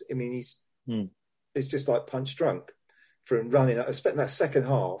round. I mean, it's just like punch drunk from running. I spent that second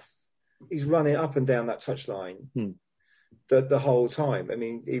half. He's running up and down that touchline the whole time. I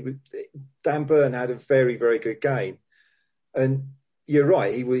mean, Dan Burn had a very, very good game, and you're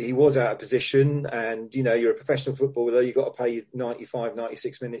right. He was out of position, and you're a professional footballer. You've got to play 95,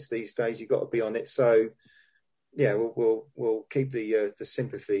 96 minutes these days. You've got to be on it. So, yeah, we'll keep the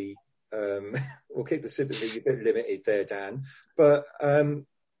sympathy. We'll keep the sympathy a bit limited there, Dan. But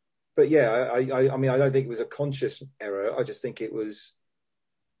yeah, I mean, I don't think it was a conscious error. I just think it was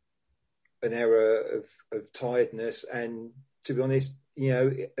an error of tiredness. And to be honest,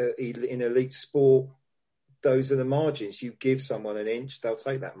 in elite sport, those are the margins. You give someone an inch, they'll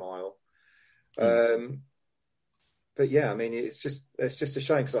take that mile. But yeah, I mean, it's just a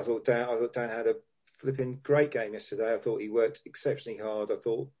shame because I thought Dan had a flipping great game yesterday. I thought he worked exceptionally hard. I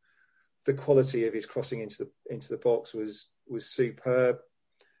thought the quality of his crossing into the box was superb.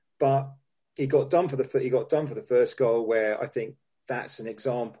 But he got done for the first goal, where I think that's an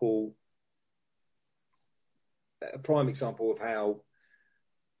example, a prime example of how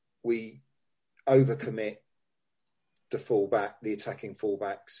we overcommit the attacking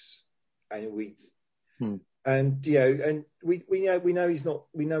fullbacks, and we know he's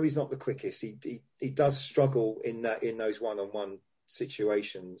not the quickest. He does struggle in those one-on-one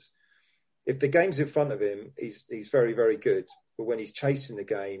situations. If the game's in front of him, he's very, very good. But when he's chasing the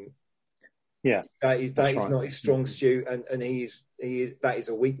game, Yeah, that is right. not his strong suit, and that is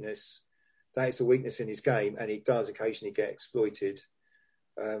a weakness. That is a weakness in his game, and it does occasionally get exploited,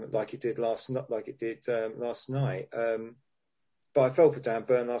 like it did last night. But I felt for Dan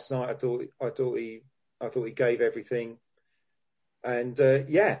Burn last night. I thought he gave everything, and I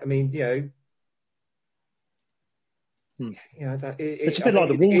mean, it's a bit like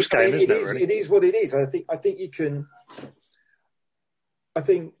the Wolves game, isn't it? Really, it is what it is. I think you can. I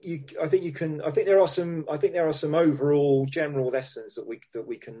think there are some overall general lessons that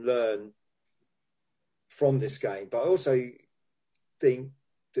we can learn from this game, but I also think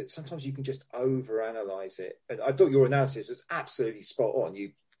that sometimes you can just overanalyze it. And I thought your analysis was absolutely spot on.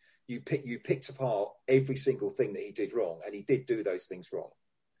 You picked apart every single thing that he did wrong, and he did do those things wrong.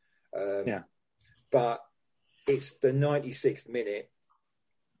 But it's the 96th minute.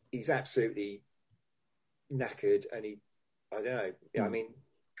 He's absolutely knackered, and I don't know.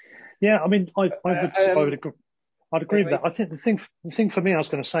 Yeah, I mean, I'd agree with that. I think the thing for me, I was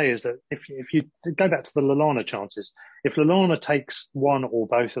going to say, is that if you go back to the Lallana chances, if Lallana takes one or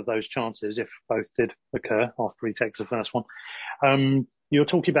both of those chances, if both did occur after he takes the first one, you're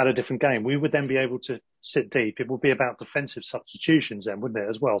talking about a different game. We would then be able to sit deep. It would be about defensive substitutions then, wouldn't it,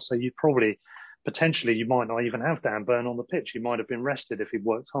 as well? So you potentially, you might not even have Dan Burn on the pitch. He might have been rested if he'd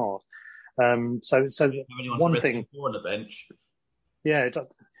worked hard. So one thing on the bench. Yeah,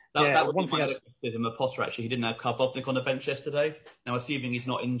 that would one be thing my other criticism of Potter. Actually, he didn't have Karbovnik on the bench yesterday. Now, assuming he's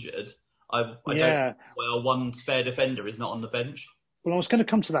not injured, I don't know why one spare defender is not on the bench. Well, I was going to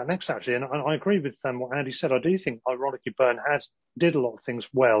come to that next, actually, and I agree with what Andy said. I do think, ironically, Burn did a lot of things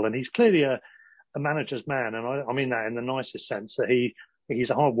well, and he's clearly a manager's man, and I mean that in the nicest sense, that he's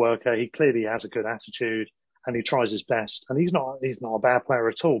a hard worker. He clearly has a good attitude, and he tries his best, and he's not a bad player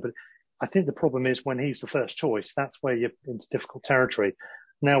at all. But I think the problem is when he's the first choice, that's where you're into difficult territory.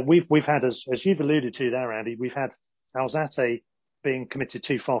 Now, we've had, as you've alluded to there, Andy, we've had Alzate being committed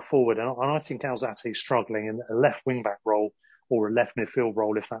too far forward, and I think Alzate's struggling in a left wing-back role or a left midfield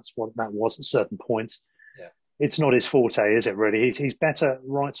role, if that's what that was at certain points. Yeah. It's not his forte, is it, really? He's better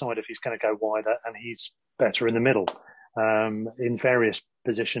right side if he's going to go wider, and he's better in the middle in various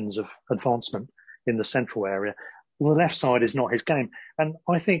positions of advancement in the central area. Well, the left side is not his game. And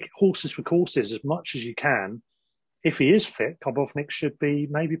I think horses for courses, as much as you can, if he is fit, Karbovnik should be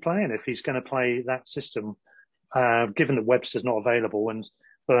maybe playing if he's going to play that system, given that Webster's not available and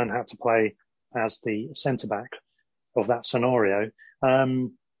Burn had to play as the centre-back of that scenario. I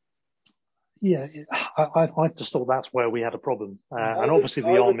just thought that's where we had a problem. And obviously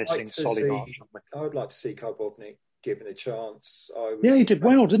we are missing Solly March. I would like to see Karbovnik given a chance. He did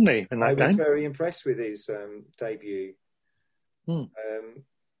well, didn't he, in that game? I was very impressed with his debut.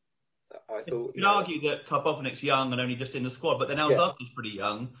 I thought you could argue that Karbovnik's young and only just in the squad, but then Alzate's pretty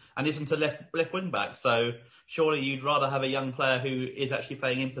young and isn't a left wing back. So surely you'd rather have a young player who is actually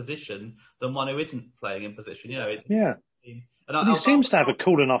playing in position than one who isn't playing in position. And he seems to have a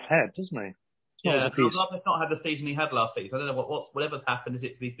cool enough head, doesn't he? Alzate's not had the season he had last season. I don't know whatever's happened. Is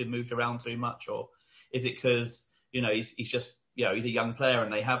it because he's been moved around too much, or is it because he's just he's a young player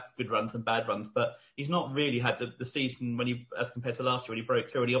and they have good runs and bad runs, but he's not really had the season as compared to last year when he broke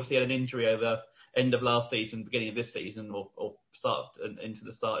through, and he obviously had an injury over end of last season, beginning of this season, or into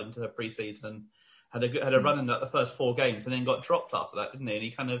the pre-season, and had a run in the first 4 games and then got dropped after that, didn't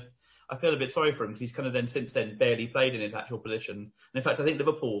he? And I feel a bit sorry for him because he's kind of then since then barely played in his actual position. And in fact, I think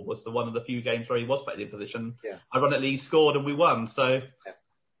Liverpool was one of the few games where he was playing in position. Yeah. Ironically, he scored and we won. So,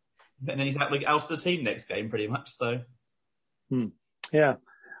 and then he's out of the team next game, pretty much. So. Yeah.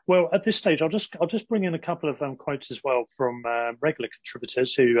 Well, at this stage, I'll just bring in a couple of quotes as well from regular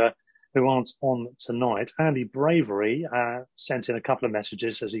contributors who aren't on tonight. Andy Bravery sent in a couple of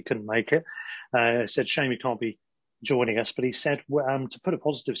messages as he couldn't make it. Said, shame he can't be joining us, but he said, to put a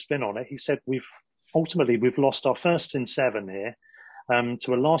positive spin on it, he said, we've lost our first in 7 here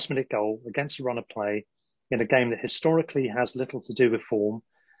to a last-minute goal against a run of play in a game that historically has little to do with form,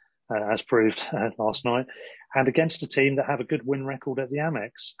 as proved last night, and against a team that have a good win record at the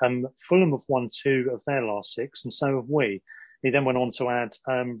Amex. Fulham have won 2 of their last 6, and so have we. He then went on to add,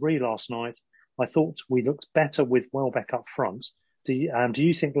 last night, I thought we looked better with Welbeck up front. Do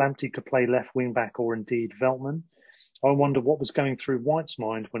you think Lamptey could play left wing back or indeed Veltman? I wonder what was going through White's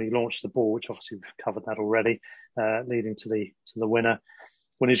mind when he launched the ball, which obviously we've covered that already, leading to the winner,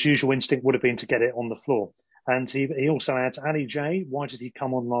 when his usual instinct would have been to get it on the floor. And he also adds, Ali J, why did he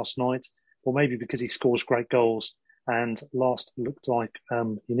come on last night? Well, maybe because he scores great goals and last night, I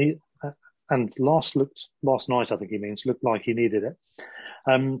think he means, looked like he needed it.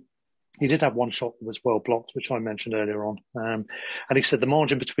 He did have one shot that was well blocked, which I mentioned earlier on. And he said the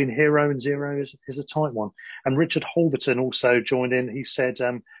margin between hero and zero is a tight one. And Richard Holberton also joined in. He said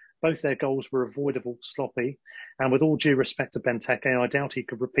both their goals were avoidable, sloppy. And with all due respect to Benteke, I doubt he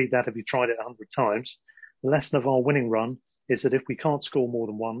could repeat that if he tried it 100 times. The lesson of our winning run is that if we can't score more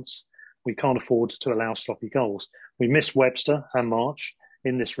than once, we can't afford to allow sloppy goals. We miss Webster and March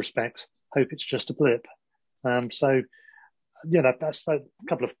in this respect. Hope it's just a blip. So, yeah, that's a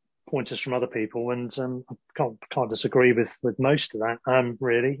couple of pointers from other people, and I can't disagree with most of that,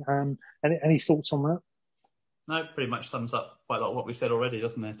 really. Any thoughts on that? No, pretty much sums up quite a lot of what we've said already,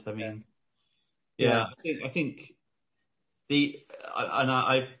 doesn't it? I mean, yeah. I think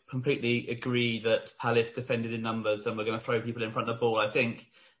I completely agree that Palace defended in numbers and we're going to throw people in front of the ball. I think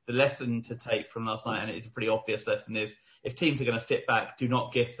the lesson to take from last night, and it's a pretty obvious lesson, is if teams are going to sit back, do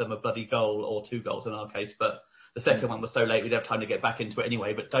not give them a bloody goal, or 2 goals in our case, but the second one was so late we'd have time to get back into it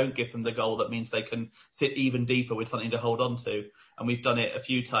anyway, but don't give them the goal that means they can sit even deeper with something to hold on to. And we've done it a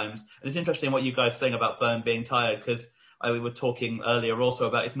few times. And it's interesting what you guys are saying about Byrne being tired, because we were talking earlier also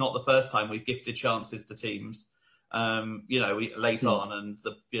about it's not the first time we've gifted chances to teams. Late on, and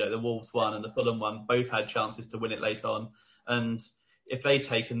the Wolves one and the Fulham one both had chances to win it late on. And if they'd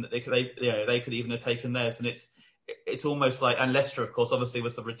taken, they could even have taken theirs. And it's almost like, and Leicester, of course, obviously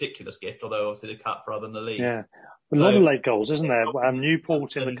was a ridiculous gift, although obviously the cup rather than the league. Yeah, a lot of late goals, isn't there?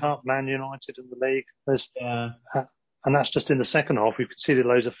 Newport in the cup, Man United in the league. And that's just in the second half. We've conceded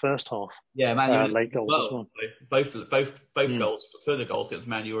loads of first half. Yeah, Man United late goals as well. Both goals, 2 of the goals against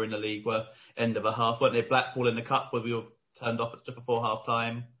Man U were in the league were end of a half, weren't they? Blackpool in the cup where we were turned off just before half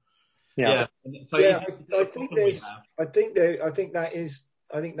time. I think that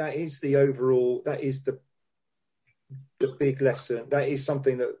is the overall. That is the big lesson. That is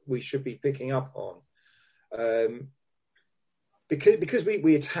something that we should be picking up on, because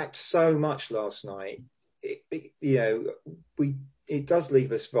we attacked so much last night. It does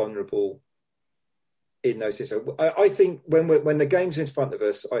leave us vulnerable in those situations. I think when the game's in front of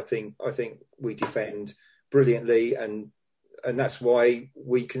us, I think we defend brilliantly, and that's why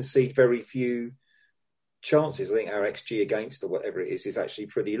we concede very few chances. I think our XG against, or whatever it is actually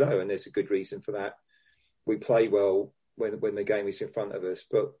pretty low, and there's a good reason for that. We play well when the game is in front of us,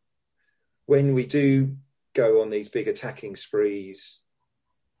 but when we do go on these big attacking sprees,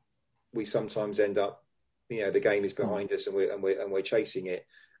 we sometimes end up, the game is behind us and we're chasing it,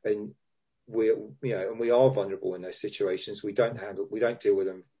 and we are vulnerable in those situations. We don't deal with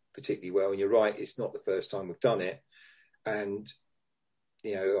them particularly well. And you're right, it's not the first time we've done it. And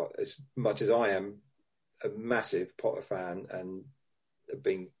as much as I am a massive Potter fan and have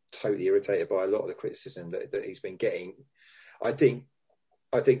been totally irritated by a lot of the criticism that he's been getting, I think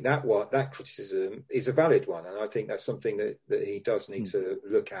that criticism is a valid one, and I think that's something that he does need to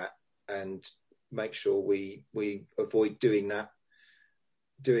look at and make sure we avoid doing that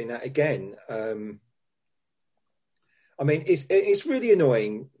again. It's really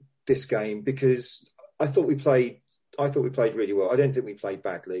annoying, this game, because I thought we played really well. I don't think we played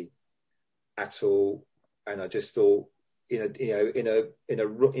badly at all, and I just thought the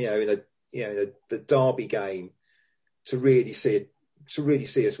derby game, to really see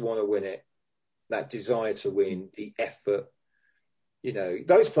us want to win it, that desire to win, the effort.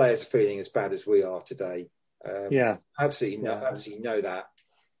 Those players are feeling as bad as we are today. Absolutely know that.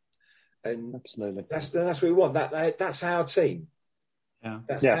 And absolutely, that's what we want. That's our team.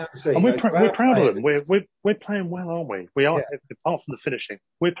 That's our team. And we're proud of them. We're playing well, aren't we? We are. Apart from the finishing,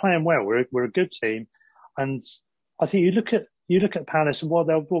 we're playing well. We're a good team, and I think you look at Palace, and while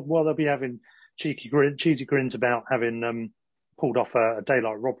they'll be having cheesy grins about having pulled off a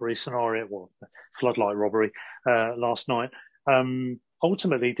daylight robbery scenario, floodlight robbery last night.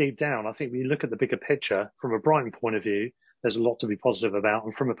 Ultimately, deep down, I think when you look at the bigger picture from a Brighton point of view, there's a lot to be positive about.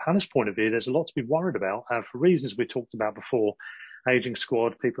 And from a Palace point of view, there's a lot to be worried about for reasons we talked about before. Aging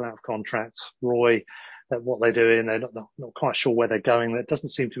squad, people out of contracts, Roy, what they're doing, they're not quite sure where they're going. There doesn't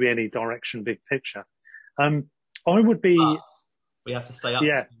seem to be any direction, big picture. I would be... We have to stay up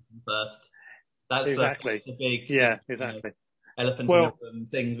first. That's exactly. the big... Yeah, exactly. Elephant in the room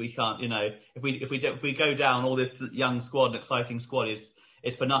thing. We can't, if we go down, all this young squad, exciting squad is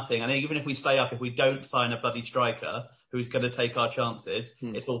for nothing. And even if we stay up, if we don't sign a bloody striker who's going to take our chances,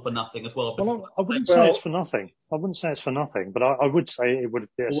 it's all for nothing as well. Well, I wouldn't say it's for nothing. But I would say it would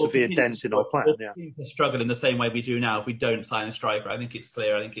be a severe dent in our plan. We'll struggle in the same way we do now if we don't sign a striker. I think it's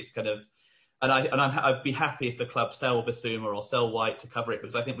clear. I think it's kind of, I'd be happy if the club sell Bissouma or sell White to cover it,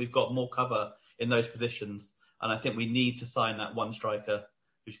 because I think we've got more cover in those positions. And I think we need to sign that one striker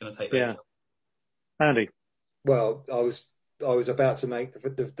who's going to take that. Andy. Well, I was I was about to make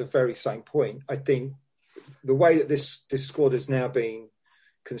the very same point. I think the way that this squad has now been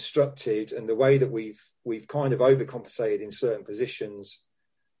constructed, and the way that we've kind of overcompensated in certain positions,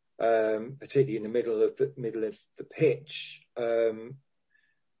 particularly in the middle of the pitch,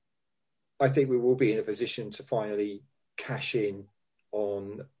 I think we will be in a position to finally cash in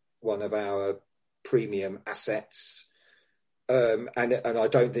on one of our premium assets. And I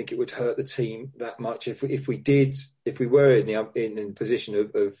don't think it would hurt the team that much if we were in the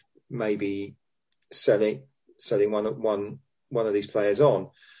position of maybe selling one of these players on,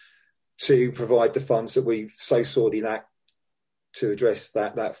 to provide the funds that we've so sorely lacked to address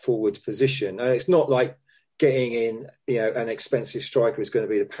that forward position. And it's not like getting in, an expensive striker is going to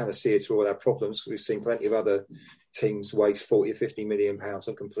be the panacea to all our problems, because we've seen plenty of other teams waste 40 or 50 million pounds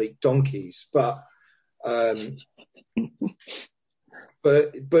on complete donkeys. But it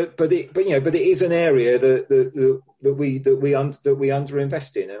is an area that we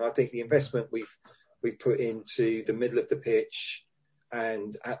underinvest in, and I think the investment we've put into the middle of the pitch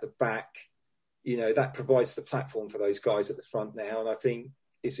and at the back, that provides the platform for those guys at the front now, and I think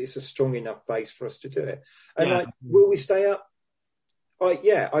it's a strong enough base for us to do it. And will we stay up? What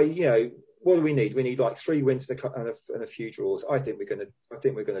do we need? We need like 3 wins and a few draws. I think we're going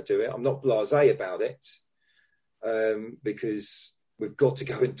to do it. I'm not blasé about it, because we've got to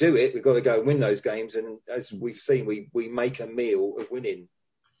go and do it. We've got to go and win those games, and as we've seen, we make a meal of winning.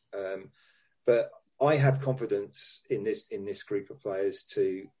 But I have confidence in this group of players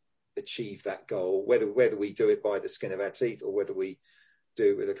to achieve that goal. Whether we do it by the skin of our teeth or whether we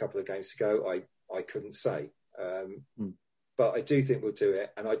do it with a couple of games to go, I couldn't say. But I do think we'll do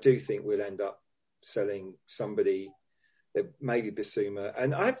it, and I do think we'll end up selling somebody, maybe Bissouma.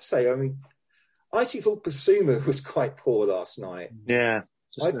 And I have to say, I actually thought Bissouma was quite poor last night. Yeah,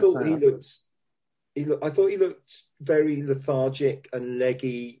 I thought he looked very lethargic and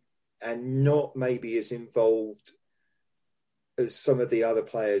leggy, and not maybe as involved as some of the other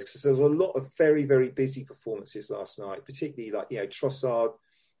players, because there was a lot of very, very busy performances last night, particularly Trossard,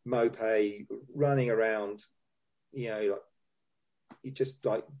 Maupay running around,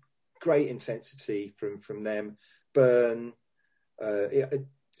 great intensity from them. Burn,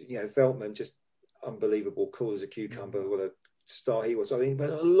 Veltman, just unbelievable, cool as a cucumber, what a star he was. But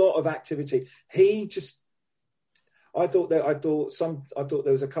a lot of activity. I thought there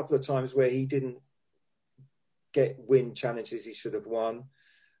was a couple of times where he didn't win challenges he should have won,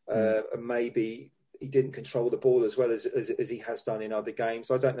 and maybe he didn't control the ball as well as he has done in other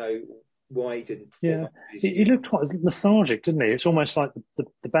games. I don't know why he didn't perform. Yeah, he looked quite lethargic, didn't he? It's almost like the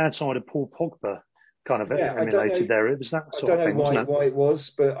bad side of Paul Pogba kind of emulated there. It was that sort of thing. I don't know why it was,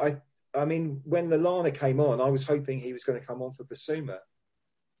 but I mean, when Lallana came on, I was hoping he was going to come on for Bissouma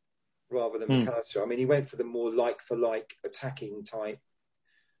rather than McAllister. I mean, he went for the more like-for-like attacking type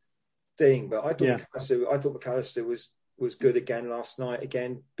thing, but I thought McAllister was good again last night.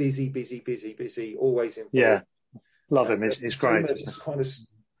 Again, busy, always involved. Yeah, love him. He's great. Just kind of.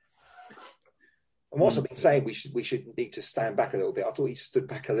 And whilst I've been saying we should need to stand back a little bit, I thought he stood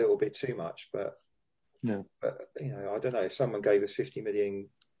back a little bit too much. But no, I don't know, if someone gave us £50 million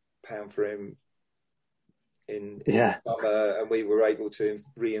for him in the summer, and we were able to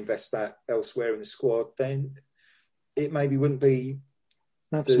reinvest that elsewhere in the squad, then it maybe wouldn't be.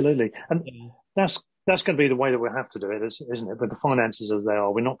 Absolutely, and that's going to be the way that we'll have to do it, isn't it? But the finances as they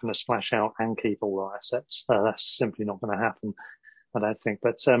are, we're not going to splash out and keep all our assets. That's simply not going to happen, I don't think.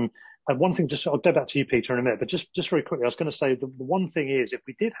 But one thing, I'll go back to you, Peter, in a minute, but just very quickly, I was going to say the one thing is, if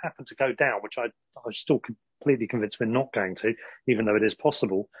we did happen to go down, which I'm still completely convinced we're not going to, even though it is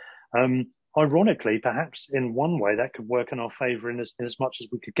possible, ironically, perhaps in one way that could work in our favour in as much as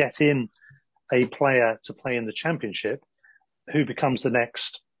we could get in a player to play in the Championship who becomes the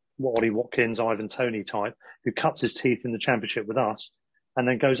next Ollie Watkins, Ivan Toney type, who cuts his teeth in the Championship with us and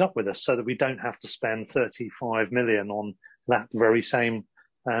then goes up with us, so that we don't have to spend 35 million on that very same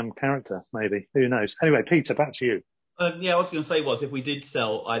character, maybe. Who knows? Anyway, Peter, back to you. I was going to say if we did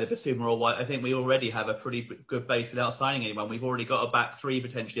sell either Bissouma or White, I think we already have a pretty good base without signing anyone. We've already got a back three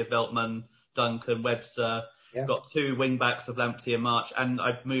potentially of Veltman, Duncan, Webster. Yeah. Got 2 wing backs of Lamptey and March, and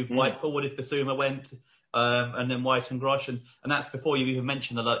I'd move White forward if Bissouma went, and then White and Grosh, and that's before you even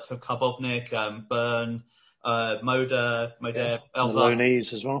mentioned the likes of Karbovnik, Byrne, Moder,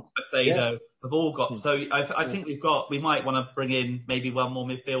 Maloney's as well. Macedo have all got. So I think we might want to bring in maybe one more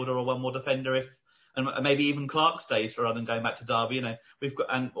midfielder or one more defender and maybe even Clark stays rather than going back to Derby. We've got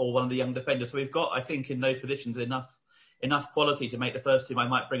or one of the young defenders. So we've got, I think, in those positions enough quality to make the first team. I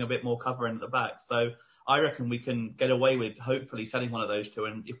might bring a bit more cover in at the back. So I reckon we can get away with hopefully selling one of those two.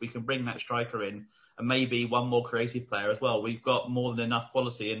 And if we can bring that striker in and maybe one more creative player as well, we've got more than enough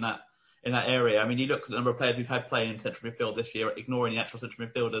quality in that area. I mean, you look at the number of players we've had playing in central midfield this year, ignoring the actual central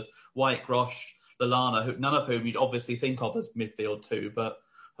midfielders, White, Grosh, Lallana, none of whom you'd obviously think of as midfield too, but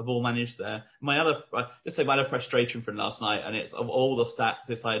have all managed there. My other frustration from last night, and it's of all the stats,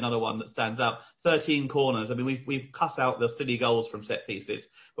 it's like another one that stands out. 13 corners. I mean, we've cut out the silly goals from set pieces,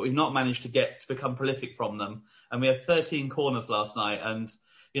 but we've not managed to become prolific from them. And we had 13 corners last night, and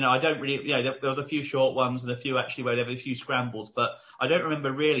I don't really, there was a few short ones and a few actually where there were a few scrambles, but I don't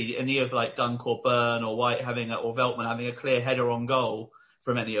remember really any of like Dunk or Byrne or White or Veltman having a clear header on goal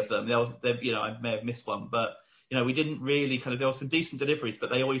from any of them. I may have missed one, but we didn't really there were some decent deliveries, but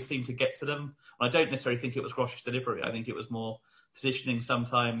they always seemed to get to them. And I don't necessarily think it was Grosh's delivery. I think it was more positioning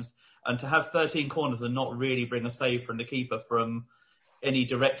sometimes. And to have 13 corners and not really bring a save from the keeper from any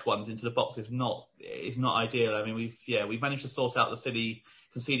direct ones into the box is not ideal. I mean, we've managed to sort out the silly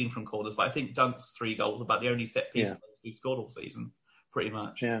conceding from corners, but I think Dunk's 3 goals are about the only set piece we've scored all season, pretty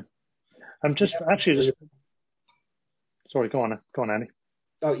much. Yeah. Sorry, go on, Andy.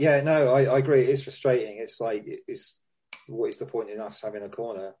 Oh yeah, no, I agree. It's frustrating. It's like, what is the point in us having a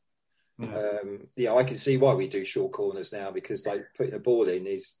corner? Yeah. I can see why we do short corners now, because like putting the ball in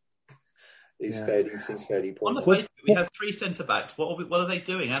seems fairly pointless. On the face of it, we have 3 centre backs. What are they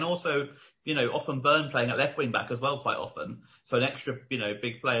doing? And also, often Byrne playing at left wing back as well, quite often. So an extra,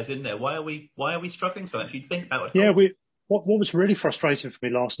 big players in there. Why are we struggling so much? You'd think that would help. What was really frustrating for me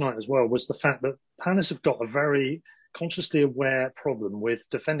last night as well was the fact that Palace have got a very consciously aware problem with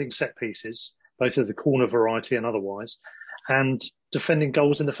defending set pieces, both of the corner variety and otherwise, and defending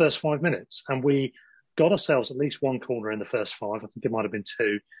goals in the first 5 minutes. And we got ourselves at least 1 corner in the first 5. I think it might have been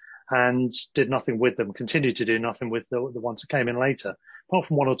 2, and did nothing with them, continued to do nothing with the ones that came in later. Apart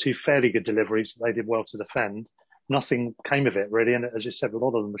from 1 or 2 fairly good deliveries that they did well to defend, nothing came of it really. And as you said, a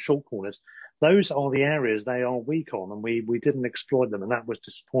lot of them were short corners. Those are the areas they are weak on, and we didn't exploit them, and that was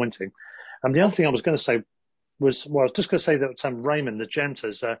disappointing. And the other thing I was going to say I was just going to say that Raymond, the gent,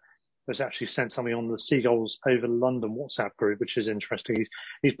 has actually sent something on the Seagulls Over London WhatsApp group, which is interesting.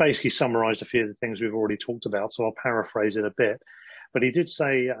 He's basically summarised a few of the things we've already talked about, so I'll paraphrase it a bit. But he did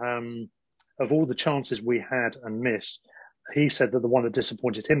say, of all the chances we had and missed, he said that the one that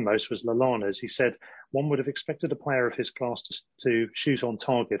disappointed him most was Lallana's. He said one would have expected a player of his class to shoot on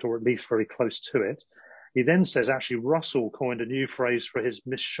target, or at least very close to it. He then says, actually, Russell coined a new phrase for his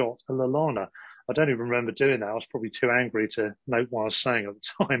missed shot, a Lallana. I don't even remember doing that. I was probably too angry to note what I was saying at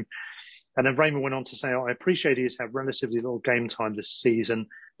the time. And then Raymond went on to say, I appreciate he has had relatively little game time this season,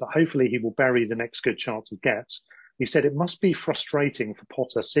 but hopefully he will bury the next good chance he gets. He said it must be frustrating for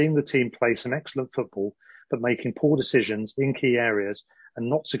Potter seeing the team play some excellent football, but making poor decisions in key areas and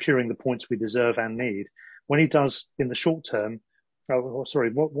not securing the points we deserve and need. When he does in the short term,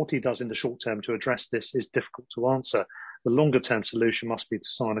 what he does in the short term to address this is difficult to answer. The longer term solution must be to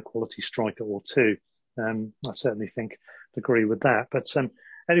sign a quality striker or 2. I certainly agree with that. But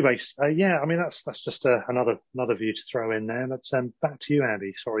anyways, I mean, that's just another view to throw in there. But back to you,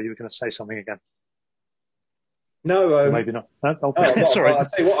 Andy. Sorry, you were going to say something again. No, maybe not. No? Oh, well, sorry. I'll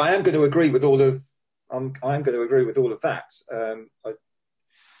tell you what, I am going to agree with all of. I am going to agree with all of that.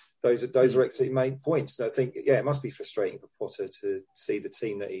 Those are actually main points. And I think, it must be frustrating for Potter to see the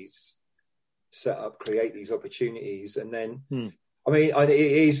team that he's set up create these opportunities, and then I mean, it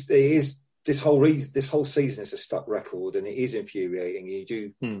is this whole season is a stuck record, and it is infuriating. You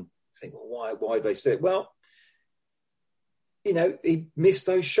do think, well, why did they do it? Well, he missed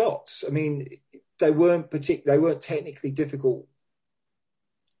those shots. I mean, they weren't technically difficult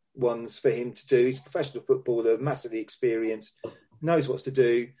ones for him to do. He's a professional footballer, massively experienced, knows what to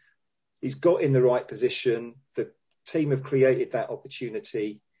do. He's got in the right position. The team have created that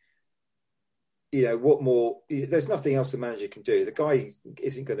opportunity. What more? There's nothing else the manager can do. The guy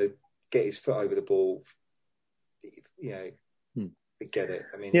isn't going to get his foot over the ball. Get it.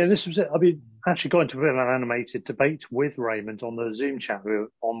 I mean, this was it. I mean, actually got into a bit of an animated debate with Raymond on the Zoom chat we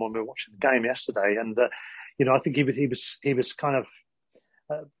were on when we were watching the game yesterday, and I think he was kind of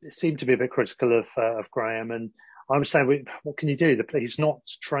seemed to be a bit critical of Graham, and I was saying, what can you do? He's not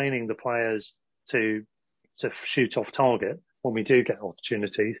training the players to shoot off target when we do get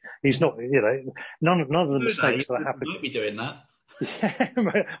opportunities. He's not, none of the mistakes that happen. He might be doing that. Yeah,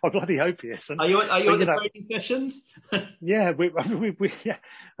 I bloody hope he isn't. Are you at the training sessions? Yeah,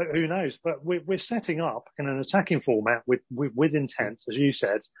 who knows? But we're setting up in an attacking format with intent, as you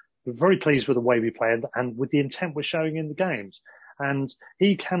said. We're very pleased with the way we play and with the intent we're showing in the games. And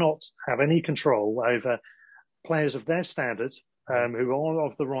he cannot have any control over players of their standard who are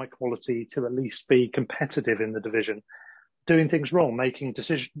of the right quality to at least be competitive in the division, doing things wrong, making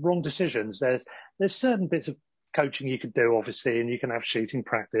wrong decisions. There's certain bits of coaching you could do, obviously, and you can have shooting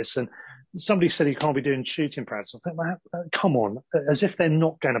practice. And somebody said you can't be doing shooting practice. I think, come on, as if they're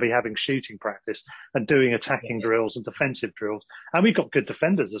not going to be having shooting practice and doing attacking drills and defensive drills. And we've got good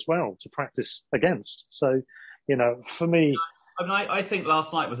defenders as well to practice against. So, for me... I think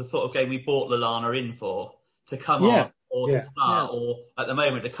last night was the sort of game we bought Lallana in for, to come on or to start, or at the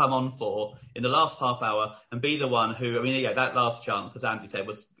moment to come on for in the last half hour and be the one who, that last chance, as Andy said,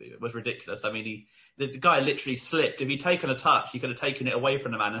 was ridiculous. The guy literally slipped. If he'd taken a touch, he could have taken it away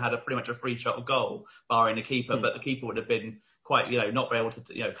from the man and had pretty much a free shot goal, barring the keeper. But the keeper would have been quite, not be able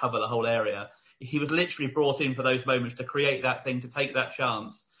to, cover the whole area. He was literally brought in for those moments to create that thing, to take that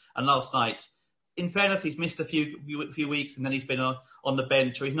chance. And last night, in fairness, he's missed a few weeks, and then he's been on the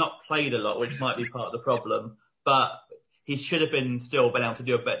bench, so he's not played a lot, which might be part of the problem. But he should have been able to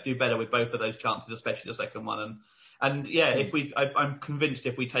do better with both of those chances, especially the second one. And I'm convinced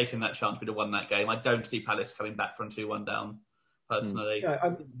if we'd taken that chance, we'd have won that game. I don't see Palace coming back from 2-1 down, personally. I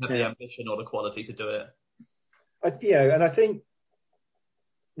don't have the ambition or the quality to do it. And I think,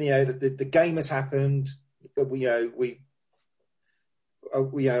 the game has happened. We've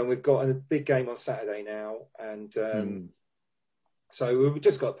got a big game on Saturday now, and so we've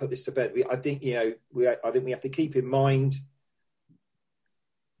just got to put this to bed. I think we have to keep in mind,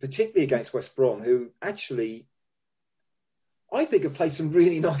 particularly against West Brom, who actually I think have played some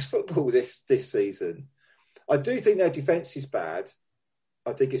really nice football this season. I do think their defence is bad.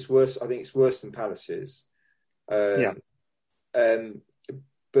 I think it's worse. I think it's worse than Palace's. But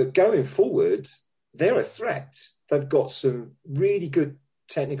going forward, they're a threat. They've got some really good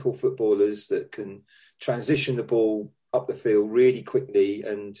technical footballers that can transition the ball up the field really quickly.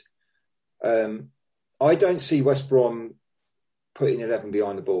 And I don't see West Brom putting 11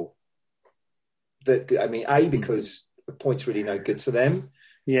 behind the ball. Because the point's really no good to them.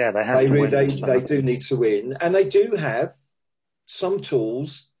 Yeah, they have to win. They do need to win. And they do have some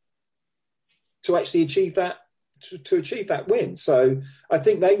tools to actually achieve that, to achieve that win. So I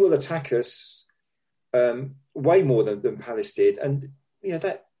think they will attack us way more than Palace did, and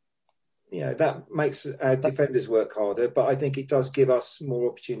that makes our defenders work harder. But I think it does give us more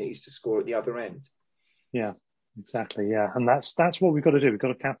opportunities to score at the other end. Yeah, exactly. Yeah, and that's what we've got to do. We've got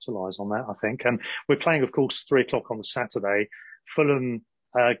to capitalise on that, I think. And we're playing, of course, 3:00 on the Saturday. Fulham,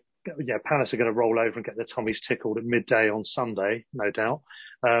 Palace are going to roll over and get their tummies tickled at midday on Sunday, no doubt.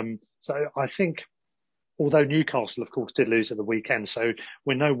 So I think, although Newcastle, of course, did lose at the weekend, so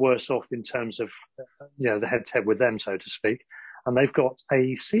we're no worse off in terms of, the head-to-head with them, so to speak. And they've got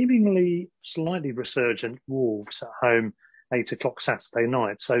a seemingly slightly resurgent Wolves at home, 8:00 Saturday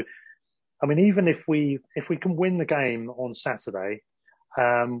night. So, even if we can win the game on Saturday,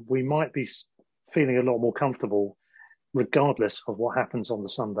 we might be feeling a lot more comfortable, regardless of what happens on the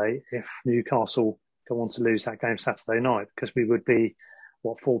Sunday, if Newcastle go on to lose that game Saturday night, because we would be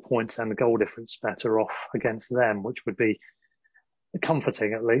 4 points and the goal difference better off against them, which would be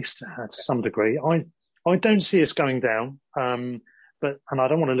comforting, at least to some degree. I don't see us going down, and I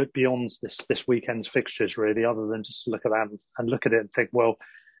don't want to look beyond this weekend's fixtures really, other than just look at that and look at it and think, well,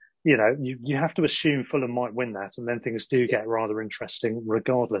 you have to assume Fulham might win that, and then things do get rather interesting,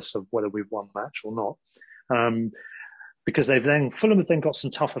 regardless of whether we've won the match or not. Because Fulham have then got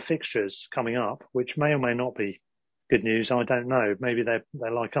some tougher fixtures coming up, which may or may not be good news. I don't know. Maybe they're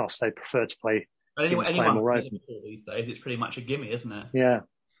like us. They prefer to play. Anyone more open these days, it's pretty much a gimme, isn't it? Yeah.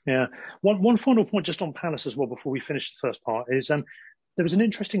 One final point just on Palace as well before we finish the first part is there was an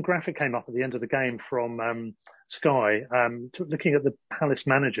interesting graphic came up at the end of the game from Sky looking at the Palace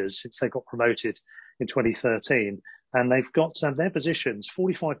managers since they got promoted in 2013, and they've got their positions: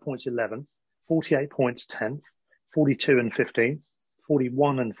 45 points 11th, 48 points 10th, 42 and 15th,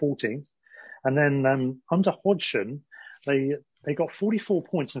 41 and 14th. And then under Hodgson, they got 44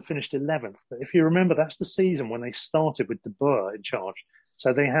 points and finished 11th. But if you remember, that's the season when they started with De Boer in charge.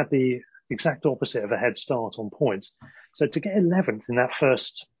 So they had the exact opposite of a head start on points. So to get 11th in that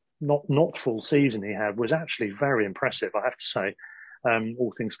first not full season he had was actually very impressive, I have to say,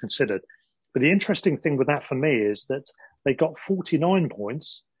 all things considered. But the interesting thing with that for me is that they got 49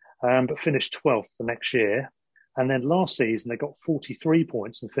 points, but finished 12th the next year. And then last season, they got 43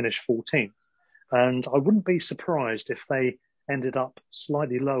 points and finished 14th. And I wouldn't be surprised if they ended up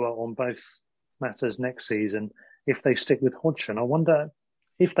slightly lower on both matters next season if they stick with Hodgson. I wonder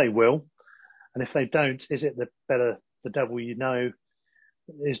if they will. And if they don't, is it the devil you know?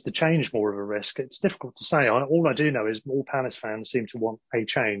 Is the change more of a risk? It's difficult to say. All I do know is all Palace fans seem to want a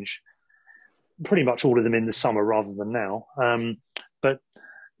change. pretty much all of them in the summer rather than now. But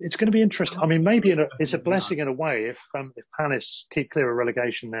it's going to be interesting. I mean, maybe it's a blessing in a way if Palace keep clear of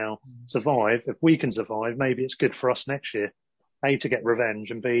relegation now, survive. If we can survive, maybe it's good for us next year. A, to get revenge,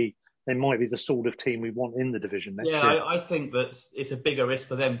 and B, they might be the sort of team we want in the division next year. I think that it's a bigger risk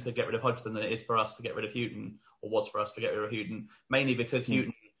for them to get rid of Hodgson than it is for us to get rid of Houghton, or was for us to get rid of Houghton, mainly because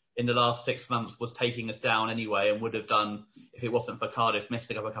Houghton in the last 6 months was taking us down anyway, and would have done if it wasn't for Cardiff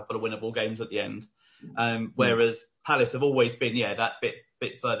messing up a couple of winnable games at the end. Whereas Palace have always been, that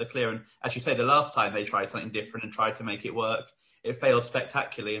bit further clear. And as you say, the last time they tried something different and tried to make it work, it failed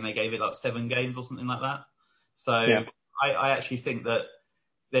spectacularly, and they gave it like 7 games or something like that. So I actually think that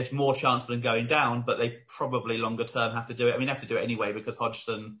there's more chance of them going down, but they probably longer term have to do it. I mean, they have to do it anyway because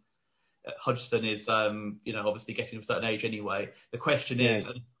Hodgson is, obviously getting to a certain age anyway. The question is,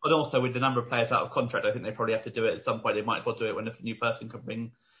 but also with the number of players out of contract, I think they probably have to do it at some point. They might as well do it when a new person can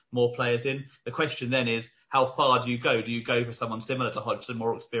bring more players in. The question then is, how far do you go? Do you go for someone similar to Hodgson,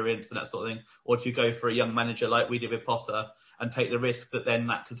 more experienced and that sort of thing? Or do you go for a young manager like we did with Potter and take the risk that then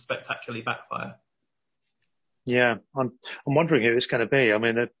that could spectacularly backfire? Yeah, I'm wondering who it's going to be. I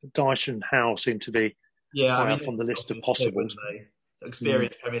mean, Dyche and Howe seem to be up on the list of possibles.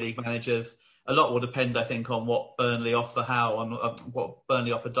 Experienced Premier League managers. A lot will depend, I think, on what Burnley offer Howe, on what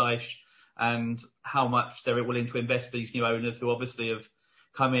Burnley offer Dyche, and how much they're willing to invest these new owners who obviously have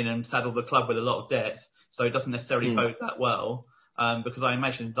come in and saddled the club with a lot of debt. So it doesn't necessarily bode that well. Because I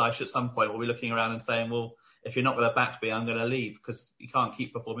imagine Dyche at some point will be looking around and saying, well, if you're not going to back me, I'm going to leave because you can't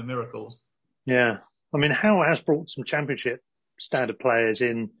keep performing miracles. Yeah. I mean, Howe has brought some Championship standard players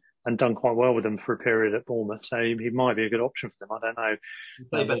in and done quite well with them for a period at Bournemouth, so he might be a good option for them. I don't know.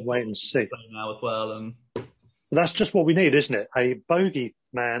 We'll wait and see. Now as well, but that's just what we need, isn't it? A bogey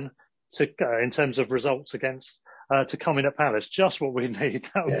man to go in terms of results against to come in at Palace. Just what we need.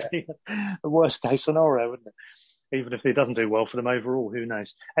 That would be the worst case scenario, wouldn't it? Even if he doesn't do well for them overall, who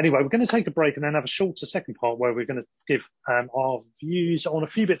knows? Anyway, we're going to take a break and then have a shorter second part where we're going to give our views on a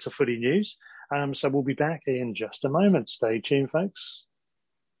few bits of footy news. So we'll be back in just a moment. Stay tuned, folks.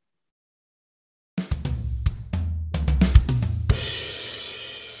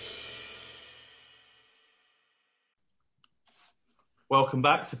 Welcome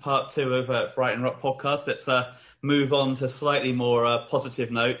back to part 2 of Brighton Rock Podcast. Let's move on to slightly more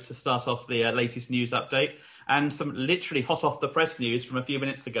positive note to start off the latest news update. And some literally hot off the press news from a few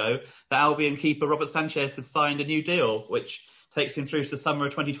minutes ago that Albion keeper Robert Sanchez has signed a new deal, which takes him through to the summer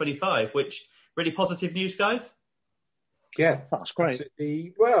of 2025, which really positive news, guys. Yeah, that's great.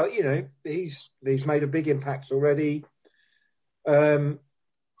 Absolutely. Well, he's made a big impact already. And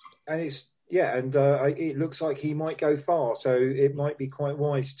it looks like he might go far. So it might be quite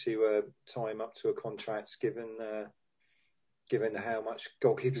wise to tie him up to a contract given how much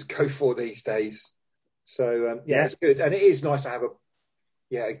goalkeepers go for these days. So it's good, and it is nice to have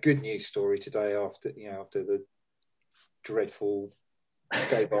a good news story today after the dreadful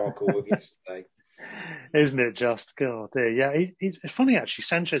debacle of yesterday. Isn't it just? God, yeah. It's funny actually.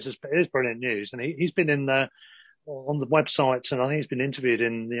 Sanchez is brilliant news, and he's been in on the websites, and I think he's been interviewed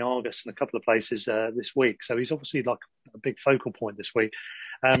in the Argus and a couple of places this week. So he's obviously like a big focal point this week.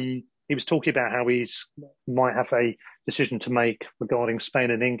 He was talking about how might have a decision to make regarding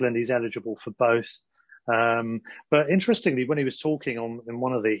Spain and England. He's eligible for both. But interestingly, when he was talking in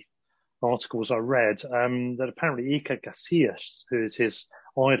one of the articles I read, that apparently Iker Casillas, who is his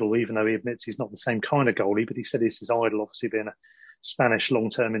idol, even though he admits he's not the same kind of goalie, but he said he's his idol, obviously being a Spanish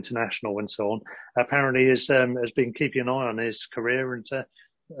long-term international and so on, apparently has been keeping an eye on his career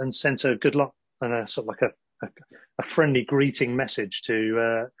and sent a good luck and a sort of like a friendly greeting message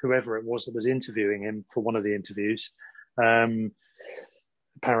to whoever it was that was interviewing him for one of the interviews.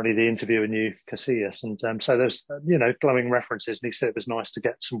 Apparently the interviewer knew Casillas, and so there's glowing references, and he said it was nice to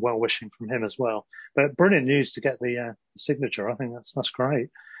get some well-wishing from him as well. But brilliant news to get the signature. I think that's great.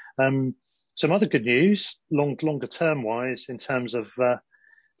 Some other good news, longer term wise, in terms of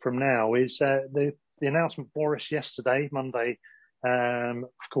from now, is the announcement Boris yesterday, Monday,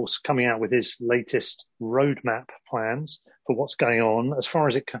 of course, coming out with his latest roadmap plans for what's going on as far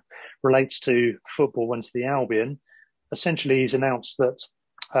as it relates to football and to the Albion. Essentially, he's announced that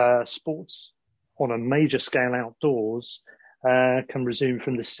sports on a major scale outdoors can resume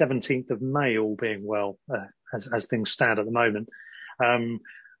from the 17th of May, all being well, as things stand at the moment,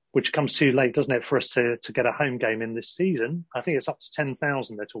 which comes too late, doesn't it, for us to get a home game in this season? I think it's up to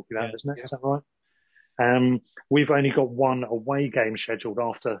 10,000 they're talking about, isn't it? Yeah. Is that right? We've only got one away game scheduled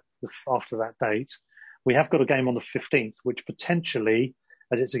after that date. We have got a game on the 15th, which potentially,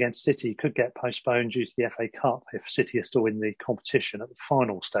 as it's against City, could get postponed due to the FA Cup if City are still in the competition at the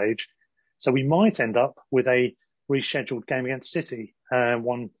final stage. So we might end up with a rescheduled game against City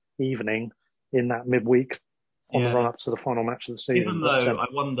one evening in that midweek on the run-up to the final match of the season. Even though I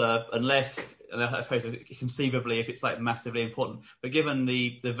wonder, unless, and I suppose conceivably if it's like massively important, but given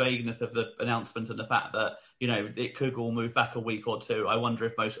the vagueness of the announcement and the fact that, you know, it could all move back a week or two, I wonder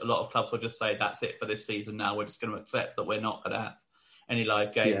if a lot of clubs will just say, that's it for this season now, we're just going to accept that we're not going to have any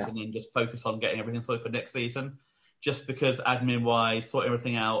live games and then just focus on getting everything sorted for next season. Just because admin-wise, sort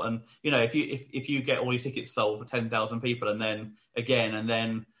everything out. And, you know, if you get all your tickets sold for 10,000 people and then,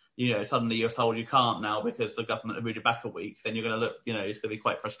 you know, suddenly you're told you can't now because the government have moved it back a week, then you're going to look, you know, it's going to be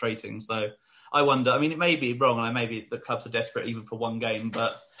quite frustrating. So I wonder, I mean, it may be wrong and maybe the clubs are desperate even for one game,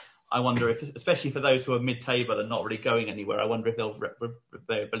 but I wonder if, especially for those who are mid-table and not really going anywhere, I wonder if they'll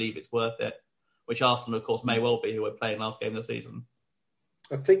they believe it's worth it, which Arsenal, of course, may well be, who were playing last game of the season.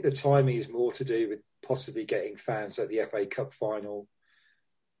 I think the timing is more to do with possibly getting fans at the FA Cup final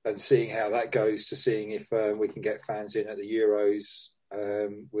and seeing how that goes, to seeing if we can get fans in at the Euros,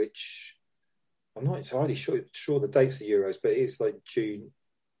 which I'm not entirely sure the dates of the Euros, but it is like June.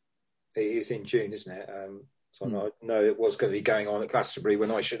 It is in June, isn't it? So I know it was going to be going on at Glastonbury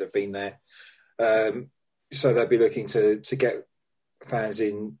when I should have been there. So they'll be looking to get fans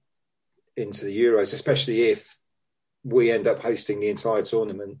into the Euros, especially if we end up hosting the entire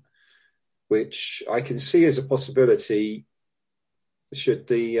tournament, which I can see as a possibility should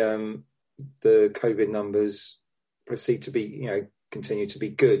the COVID numbers proceed to be, you know, continue to be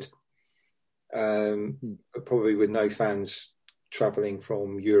good, but probably with no fans travelling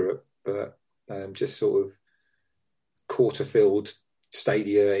from Europe, but just sort of quarter-filled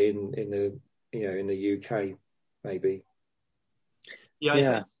stadia in the UK, maybe. Yeah,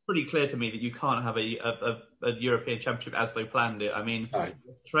 it's pretty clear to me that you can't have a European Championship as they planned it. I mean,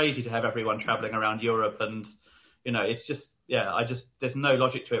 It's crazy to have everyone travelling around Europe, and you know, it's just there's no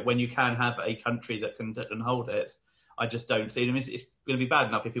logic to it when you can have a country that can hold it. I just don't see it. I mean, it's going to be bad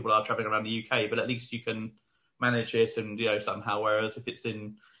enough if people are travelling around the UK, but at least you can manage it and, you know, somehow. Whereas if it's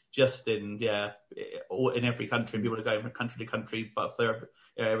in every country, people are going from country to country, but for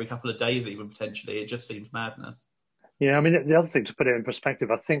every couple of days, even potentially, it just seems madness. Yeah, I mean, the other thing, to put it in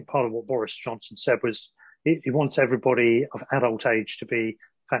perspective, I think part of what Boris Johnson said was he wants everybody of adult age to be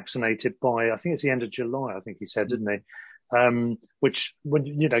vaccinated by, I think it's the end of July, I think he said, didn't he? Which, when,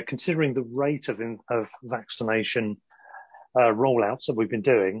 you know, considering the rate of vaccination rollouts that we've been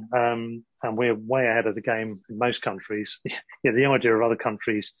doing, and we're way ahead of the game in most countries, the idea of other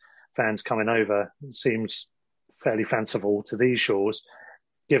countries' fans coming over seems fairly fanciful to these shores,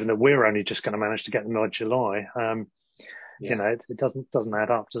 given that we're only just going to manage to get them by July. You know, it doesn't add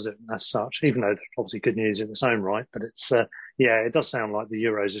up, does it, as such, even though obviously good news in its own right. But it's, it does sound like the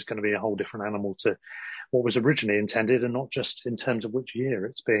Euros is going to be a whole different animal to what was originally intended, and not just in terms of which year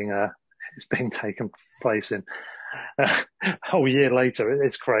it's being taken place in. A whole year later,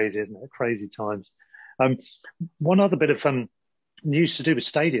 it's crazy, isn't it? Crazy times. One other bit of news to do with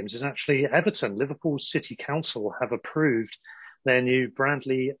stadiums is actually Everton. Liverpool's City Council have approved their new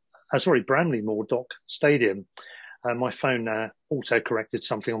Bramley-Moore Dock Stadium. My phone auto-corrected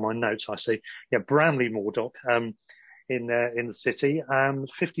something on my notes, I see. Yeah, Bramley-Moore Dock in the city.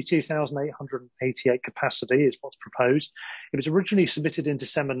 52,888 capacity is what's proposed. It was originally submitted in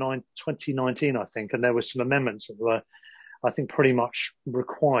December 2019, I think, and there were some amendments that were, I think, pretty much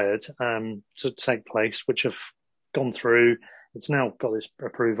required to take place, which have gone through. It's now got this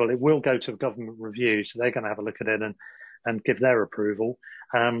approval. It will go to a government review, so they're going to have a look at it and give their approval.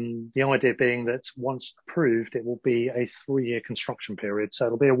 The idea being that once approved, it will be a 3-year construction period. So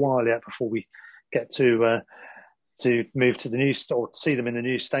it'll be a while yet before we get to move to the new or see them in the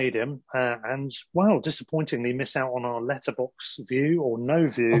new stadium. And, well, disappointingly miss out on our letterbox view or no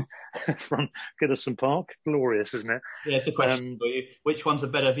view from Goodison Park. Glorious, isn't it? Yeah, it's a question for you. Which one's a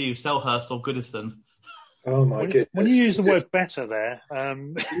better view, Selhurst or Goodison? Oh, my goodness. When you use the word better there...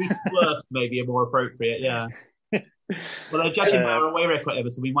 worse maybe more appropriate, yeah. Well, judging by our away record,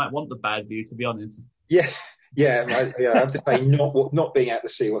 Everton, we might want the bad view, to be honest. I have to say, not being able to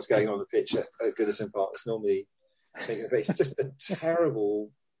see what's going on the pitch at Goodison Park is normally... It's just a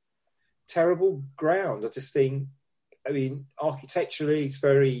terrible, terrible ground. I just think, I mean, architecturally, it's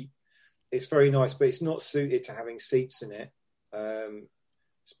very nice, but it's not suited to having seats in it.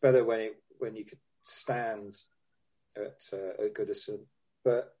 It's better when you could stand at Goodison,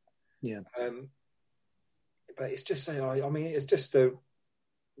 but it's just it's just a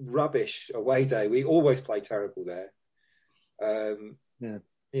rubbish away day. We always play terrible there.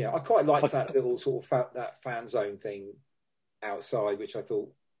 I quite liked that little sort of that fan zone thing outside, which I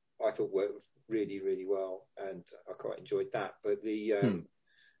thought worked really, really well, and I quite enjoyed that. But the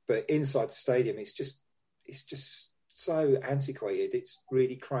but inside the stadium, it's just so antiquated. It's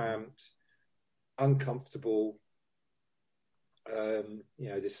really cramped, uncomfortable.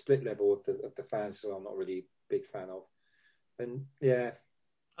 The split level of the fans, so I'm not really a big fan of. And yeah.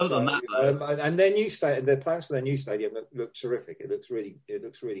 Other than that, and their new stadium, their plans for their new stadium look terrific. It looks really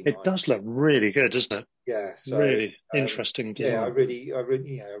nice. It does look really good, doesn't it? Yeah, so really interesting. Yeah, I really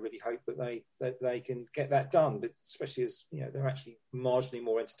hope that they can get that done. But especially as they're actually marginally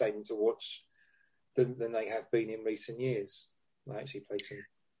more entertaining to watch than they have been in recent years. They actually play some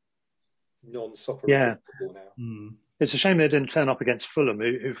non-soccer football now. Mm. It's a shame they didn't turn up against Fulham,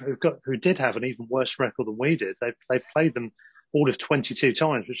 who did have an even worse record than we did. They played them all of 22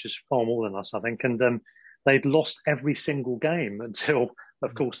 times, which is far more than us, I think. And they'd lost every single game until,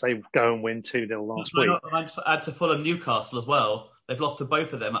 of course, they go and win 2-0 last week. I'd add to Fulham Newcastle as well. They've lost to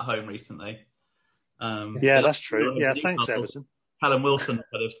both of them at home recently. That's true. Yeah, thanks, Everton. Callum Wilson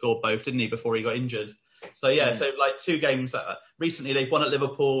could have scored both, didn't he, before he got injured? So, so like 2 games. Recently, they've won at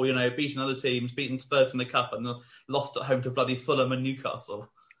Liverpool, beaten other teams, beaten Spurs in the Cup, and lost at home to bloody Fulham and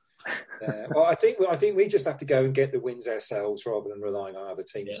Newcastle. Well, I think we just have to go and get the wins ourselves rather than relying on other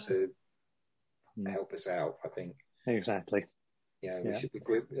teams to help us out. I think exactly.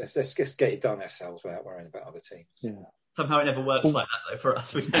 Let's just get it done ourselves without worrying about other teams. Yeah. Somehow it never works like that though for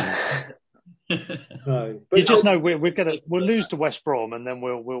us. No, but you just know we'll lose to West Brom and then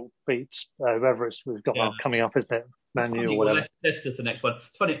we'll beat whoever we've got coming up, isn't it? Man U or whatever. Leicester's the next one.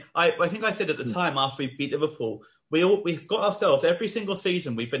 It's funny. I think I said at the time after we beat Liverpool, we've got ourselves every single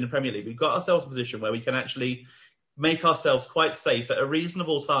season we've been in the Premier League. We've got ourselves in a position where we can actually make ourselves quite safe at a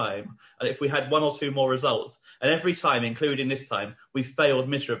reasonable time. And if we had 1 or 2 more results, and every time, including this time, we failed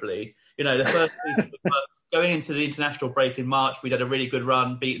miserably. The first season, going into the international break in March, we'd had a really good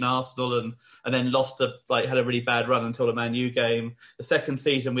run, beaten Arsenal, and then had a really bad run until the Man U game. The second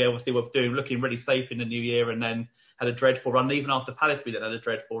season, we obviously were looking really safe in the new year, and then had a dreadful run. Even after Palace, we then had a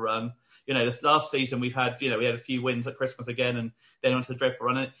dreadful run. The last season we had a few wins at Christmas again, and then onto the dreadful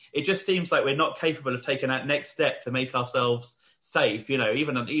run. And it just seems like we're not capable of taking that next step to make ourselves safe.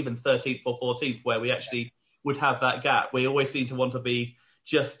 Even 13th or 14th, where we actually would have that gap. We always seem to want to be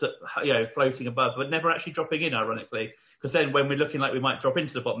just floating above, but never actually dropping in. Ironically, because then when we're looking like we might drop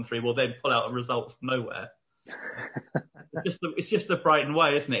into the bottom 3, we'll then pull out a result from nowhere. It's just the Brighton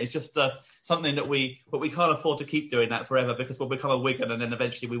way, isn't it? It's just something that we can't afford to keep doing that forever, because we'll become a Wigan and then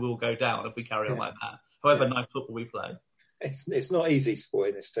eventually we will go down if we carry on like that. However nice football we play, it's not easy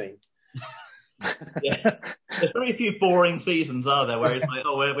supporting this team. There's very few boring seasons, are there? Where it's like,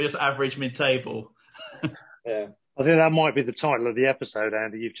 we're just average mid-table. Yeah. I think that might be the title of the episode,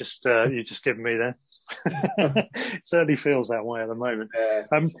 Andy. You've just given me there. It certainly feels that way at the moment.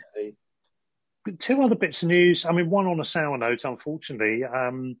 2 other bits of news. I mean, one on a sour note, unfortunately,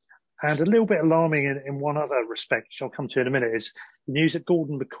 and a little bit alarming in one other respect, which I'll come to in a minute, is the news that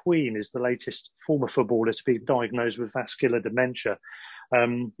Gordon McQueen is the latest former footballer to be diagnosed with vascular dementia.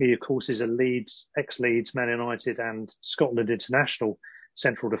 He, of course, is a ex-Leeds, Man United and Scotland international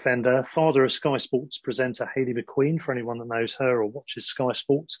central defender, father of Sky Sports presenter Hayley McQueen, for anyone that knows her or watches Sky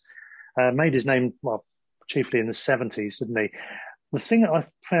Sports. Made his name, chiefly in the 70s, didn't he? The thing that I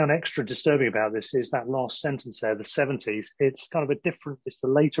found extra disturbing about this is that last sentence there, the 70s. It's kind of it's the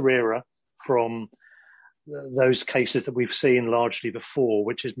later era from those cases that we've seen largely before,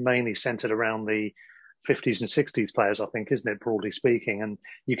 which is mainly centred around the 50s and 60s players, I think, isn't it, broadly speaking? And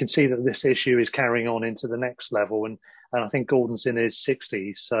you can see that this issue is carrying on into the next level. And I think Gordon's in his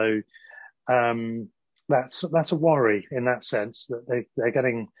 60s. So that's a worry in that sense, that they're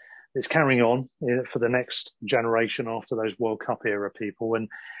getting... It's carrying on for the next generation after those World Cup era people, and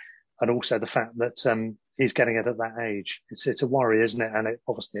also the fact that he's getting it at that age. It's a worry, isn't it? And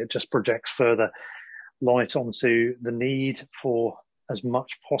it just projects further light onto the need for as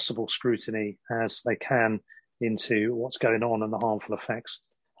much possible scrutiny as they can into what's going on and the harmful effects.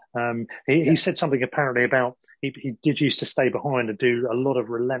 He said something apparently about he did used to stay behind and do a lot of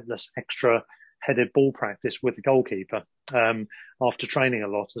relentless extra headed ball practice with the goalkeeper after training a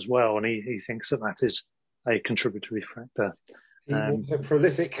lot as well, and he thinks that is a contributory factor. He was a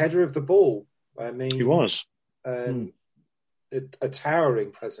prolific header of the ball. I mean, he was a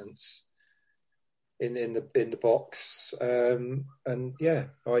towering presence in the box, and I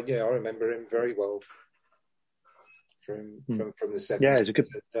remember him very well from the 70s. Yeah, he's a good,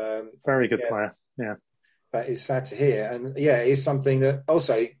 very good player. Yeah, that is sad to hear, and it is something that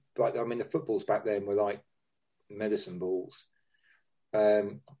also. The footballs back then were like medicine balls.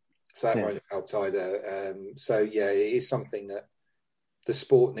 So that won't have helped either. It is something that the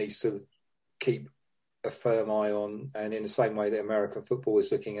sport needs to keep a firm eye on, and in the same way that American football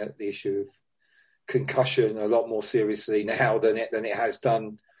is looking at the issue of concussion a lot more seriously now than it has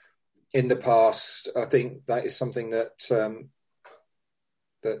done in the past. I think that is something that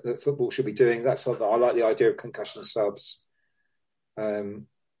that football should be doing. I like the idea of concussion subs, because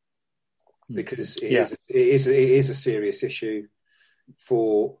it is a serious issue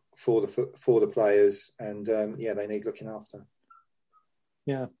for the players, and they need looking after.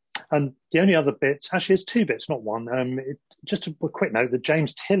 Yeah. And the only other bit, actually, it's two bits, not one. Just a quick note that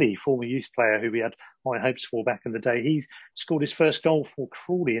James Tilley, former youth player who we had high hopes for back in the day, he scored his first goal for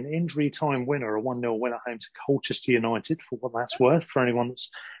Crawley, an injury time winner, a 1-0 win at home to Colchester United, for what that's worth, for anyone that's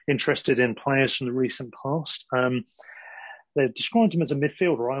interested in players from the recent past. They described him as a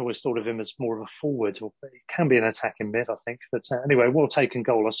midfielder. I always thought of him as more of a forward, or he can be an attacking mid, I think. But anyway, well-taken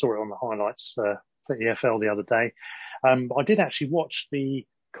goal. I saw it on the highlights for EFL the other day. I did actually watch the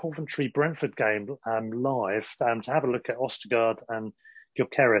Coventry-Brentford game live to have a look at Ostergaard and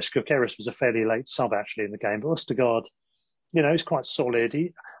Gyökeres. Gyökeres was a fairly late sub, actually, in the game. But Ostergaard, he's quite solid.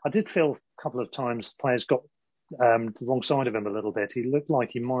 I did feel a couple of times players got the wrong side of him a little bit. He looked like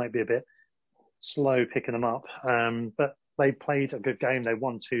he might be a bit slow picking them up. But they played a good game. They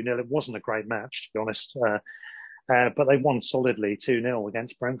won 2-0. It wasn't a great match, to be honest. But they won solidly 2-0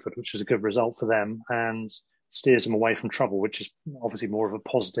 against Brentford, which was a good result for them, and steers them away from trouble, which is obviously more of a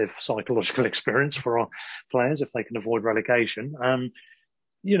positive psychological experience for our players if they can avoid relegation.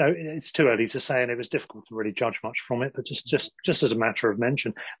 It's too early to say, and it was difficult to really judge much from it, but just as a matter of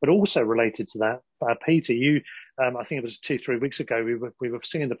mention. But also related to that, Peter, I think it was 2-3 weeks ago, we were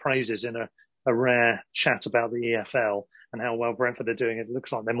singing the praises in a rare chat about the EFL and how well Brentford are doing. It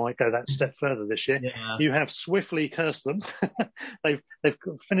looks like they might go that step further this year. Yeah. You have swiftly cursed them. They've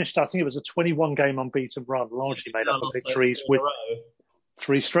finished, I think it was a 21-game unbeaten run, largely made up of victories with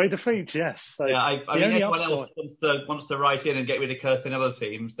 3 straight defeats, yes. So I mean, anyone else wants to write in and get rid of cursing other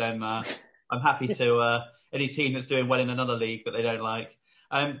teams, then I'm happy to any team that's doing well in another league that they don't like.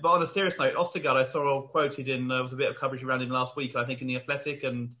 But on a serious note, Ostergaard, I saw quoted in, there was a bit of coverage around him last week, I think in The Athletic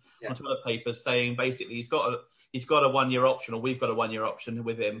and on some other papers, saying basically he's got a 1-year option, or we've got a 1-year option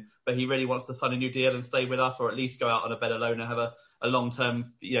with him, but he really wants to sign a new deal and stay with us, or at least go out on a better loan and have a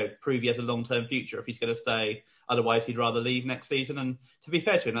long-term, prove he has a long-term future if he's going to stay. Otherwise, he'd rather leave next season. And to be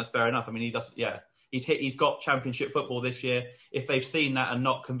fair to him, that's fair enough. I mean, he's got Championship football this year. If they've seen that and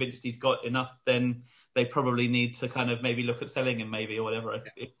not convinced he's got enough, then they probably need to kind of maybe look at selling him, maybe, or whatever.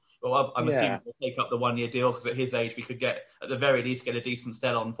 I'm assuming we'll take up the 1-year deal, because at his age we could at the very least get a decent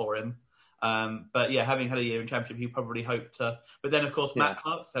sell on for him. But having had a year in Championship, he probably hoped to. But then, of course, Matt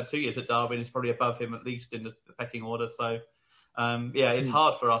Clark's had 2 years at Derby and is probably above him, at least in the pecking order. So, it's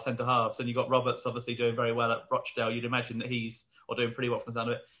hard for our centre halves. And you've got Roberts obviously doing very well at Rochdale. You'd imagine that or doing pretty well from the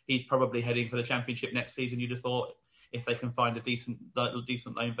sound of it. He's probably heading for the Championship next season, you'd have thought, if they can find a decent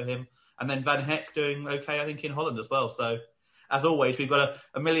loan for him. And then Van Heck doing okay, I think, in Holland as well. So, as always, we've got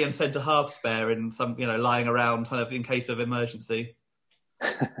a million centre halves spare in some, lying around kind of in case of emergency.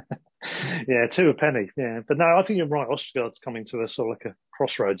 Yeah, 2 a penny. Yeah, but no, I think you're right. Ostergaard's coming to a sort of like a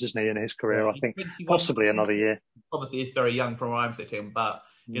crossroads, isn't he, in his career? I think possibly another year. Obviously, he's very young from where I'm sitting, but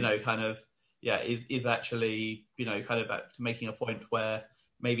is actually kind of making a point where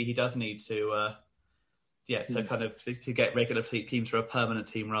maybe he does need to to get regular teams for a permanent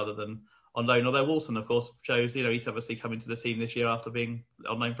team rather than on loan. Although Wilson, of course, shows he's obviously coming to the team this year after being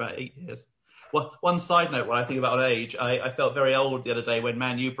on loan for 8 years. Well, one side note, when I think about on age, I felt very old the other day when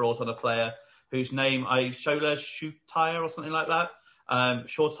Man U brought on a player whose name Shola Shutire or something like that,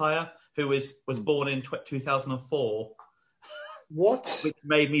 Shortire, who was born in 2004. What? Which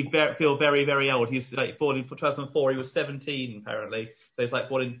made me feel very, very old. He's born in 2004. He was 17 apparently, so he's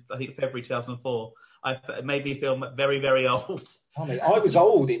born in I think February 2004. It made me feel very, very old. I mean, I was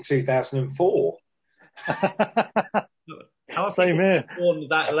old in 2004. Same here. Born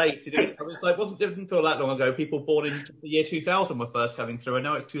that late. It didn't feel that long ago. People born in the year 2000 were first coming through, and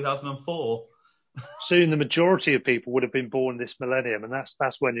now it's 2004. Soon the majority of people would have been born this millennium, and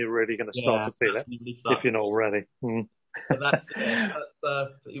that's when you're really going to start to feel it, if you're not already. Mm.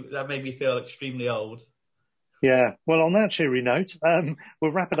 That made me feel extremely old. Yeah. Well, on that cheery note,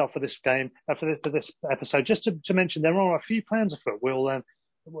 we'll wrap it up for this game, for this episode. Just to mention, there are a few plans afoot. We're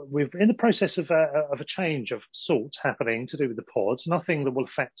in the process of a change of sorts happening to do with the pods. Nothing that will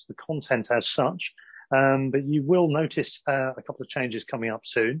affect the content as such, but you will notice a couple of changes coming up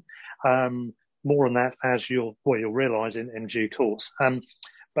soon. More on that as you'll realise in due course.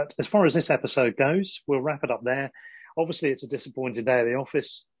 But as far as this episode goes, we'll wrap it up there. Obviously, it's a disappointing day at the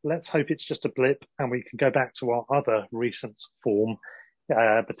office. Let's hope it's just a blip and we can go back to our other recent form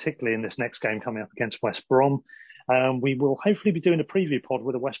particularly in this next game coming up against West Brom. We will hopefully be doing a preview pod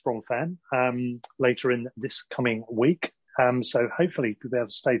with a West Brom fan later in this coming week. So hopefully you'll be able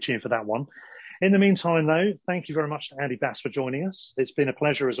to stay tuned for that one. In the meantime, though, thank you very much to Andy Bass for joining us. It's been a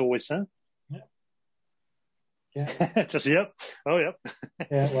pleasure as always, sir. Yeah. Just yep. Oh, yep.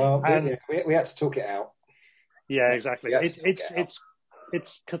 Yeah. Well, we had to talk it out. Yeah, exactly.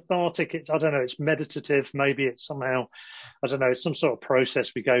 It's cathartic. I don't know. It's meditative. Maybe it's somehow, I don't know. It's some sort of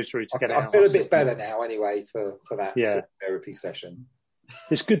process we go through to get it out. I feel a bit better now, anyway, for that sort of therapy session.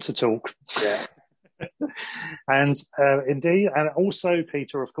 It's good to talk. Yeah. And indeed, and also,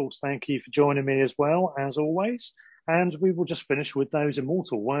 Peter, of course, thank you for joining me as well, as always. And we will just finish with those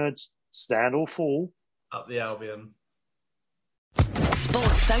immortal words: stand or fall. Up the Albion.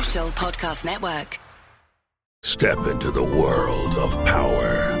 Sports Social Podcast Network. Step into the world of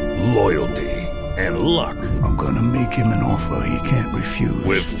power, loyalty, and luck. I'm going to make him an offer he can't refuse.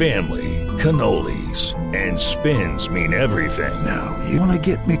 With family, cannolis, and spins mean everything. Now, you want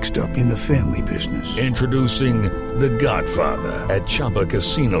to get mixed up in the family business. Introducing The Godfather at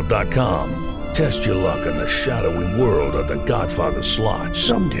ChumbaCasino.com. Test your luck in the shadowy world of The Godfather slot.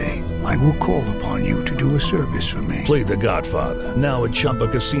 Someday, I will call upon you to do a service for me. Play The Godfather, now at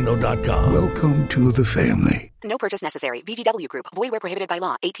ChumbaCasino.com. Welcome to the family. No purchase necessary. VGW Group. Void where prohibited by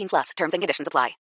law. 18+. Terms and conditions apply.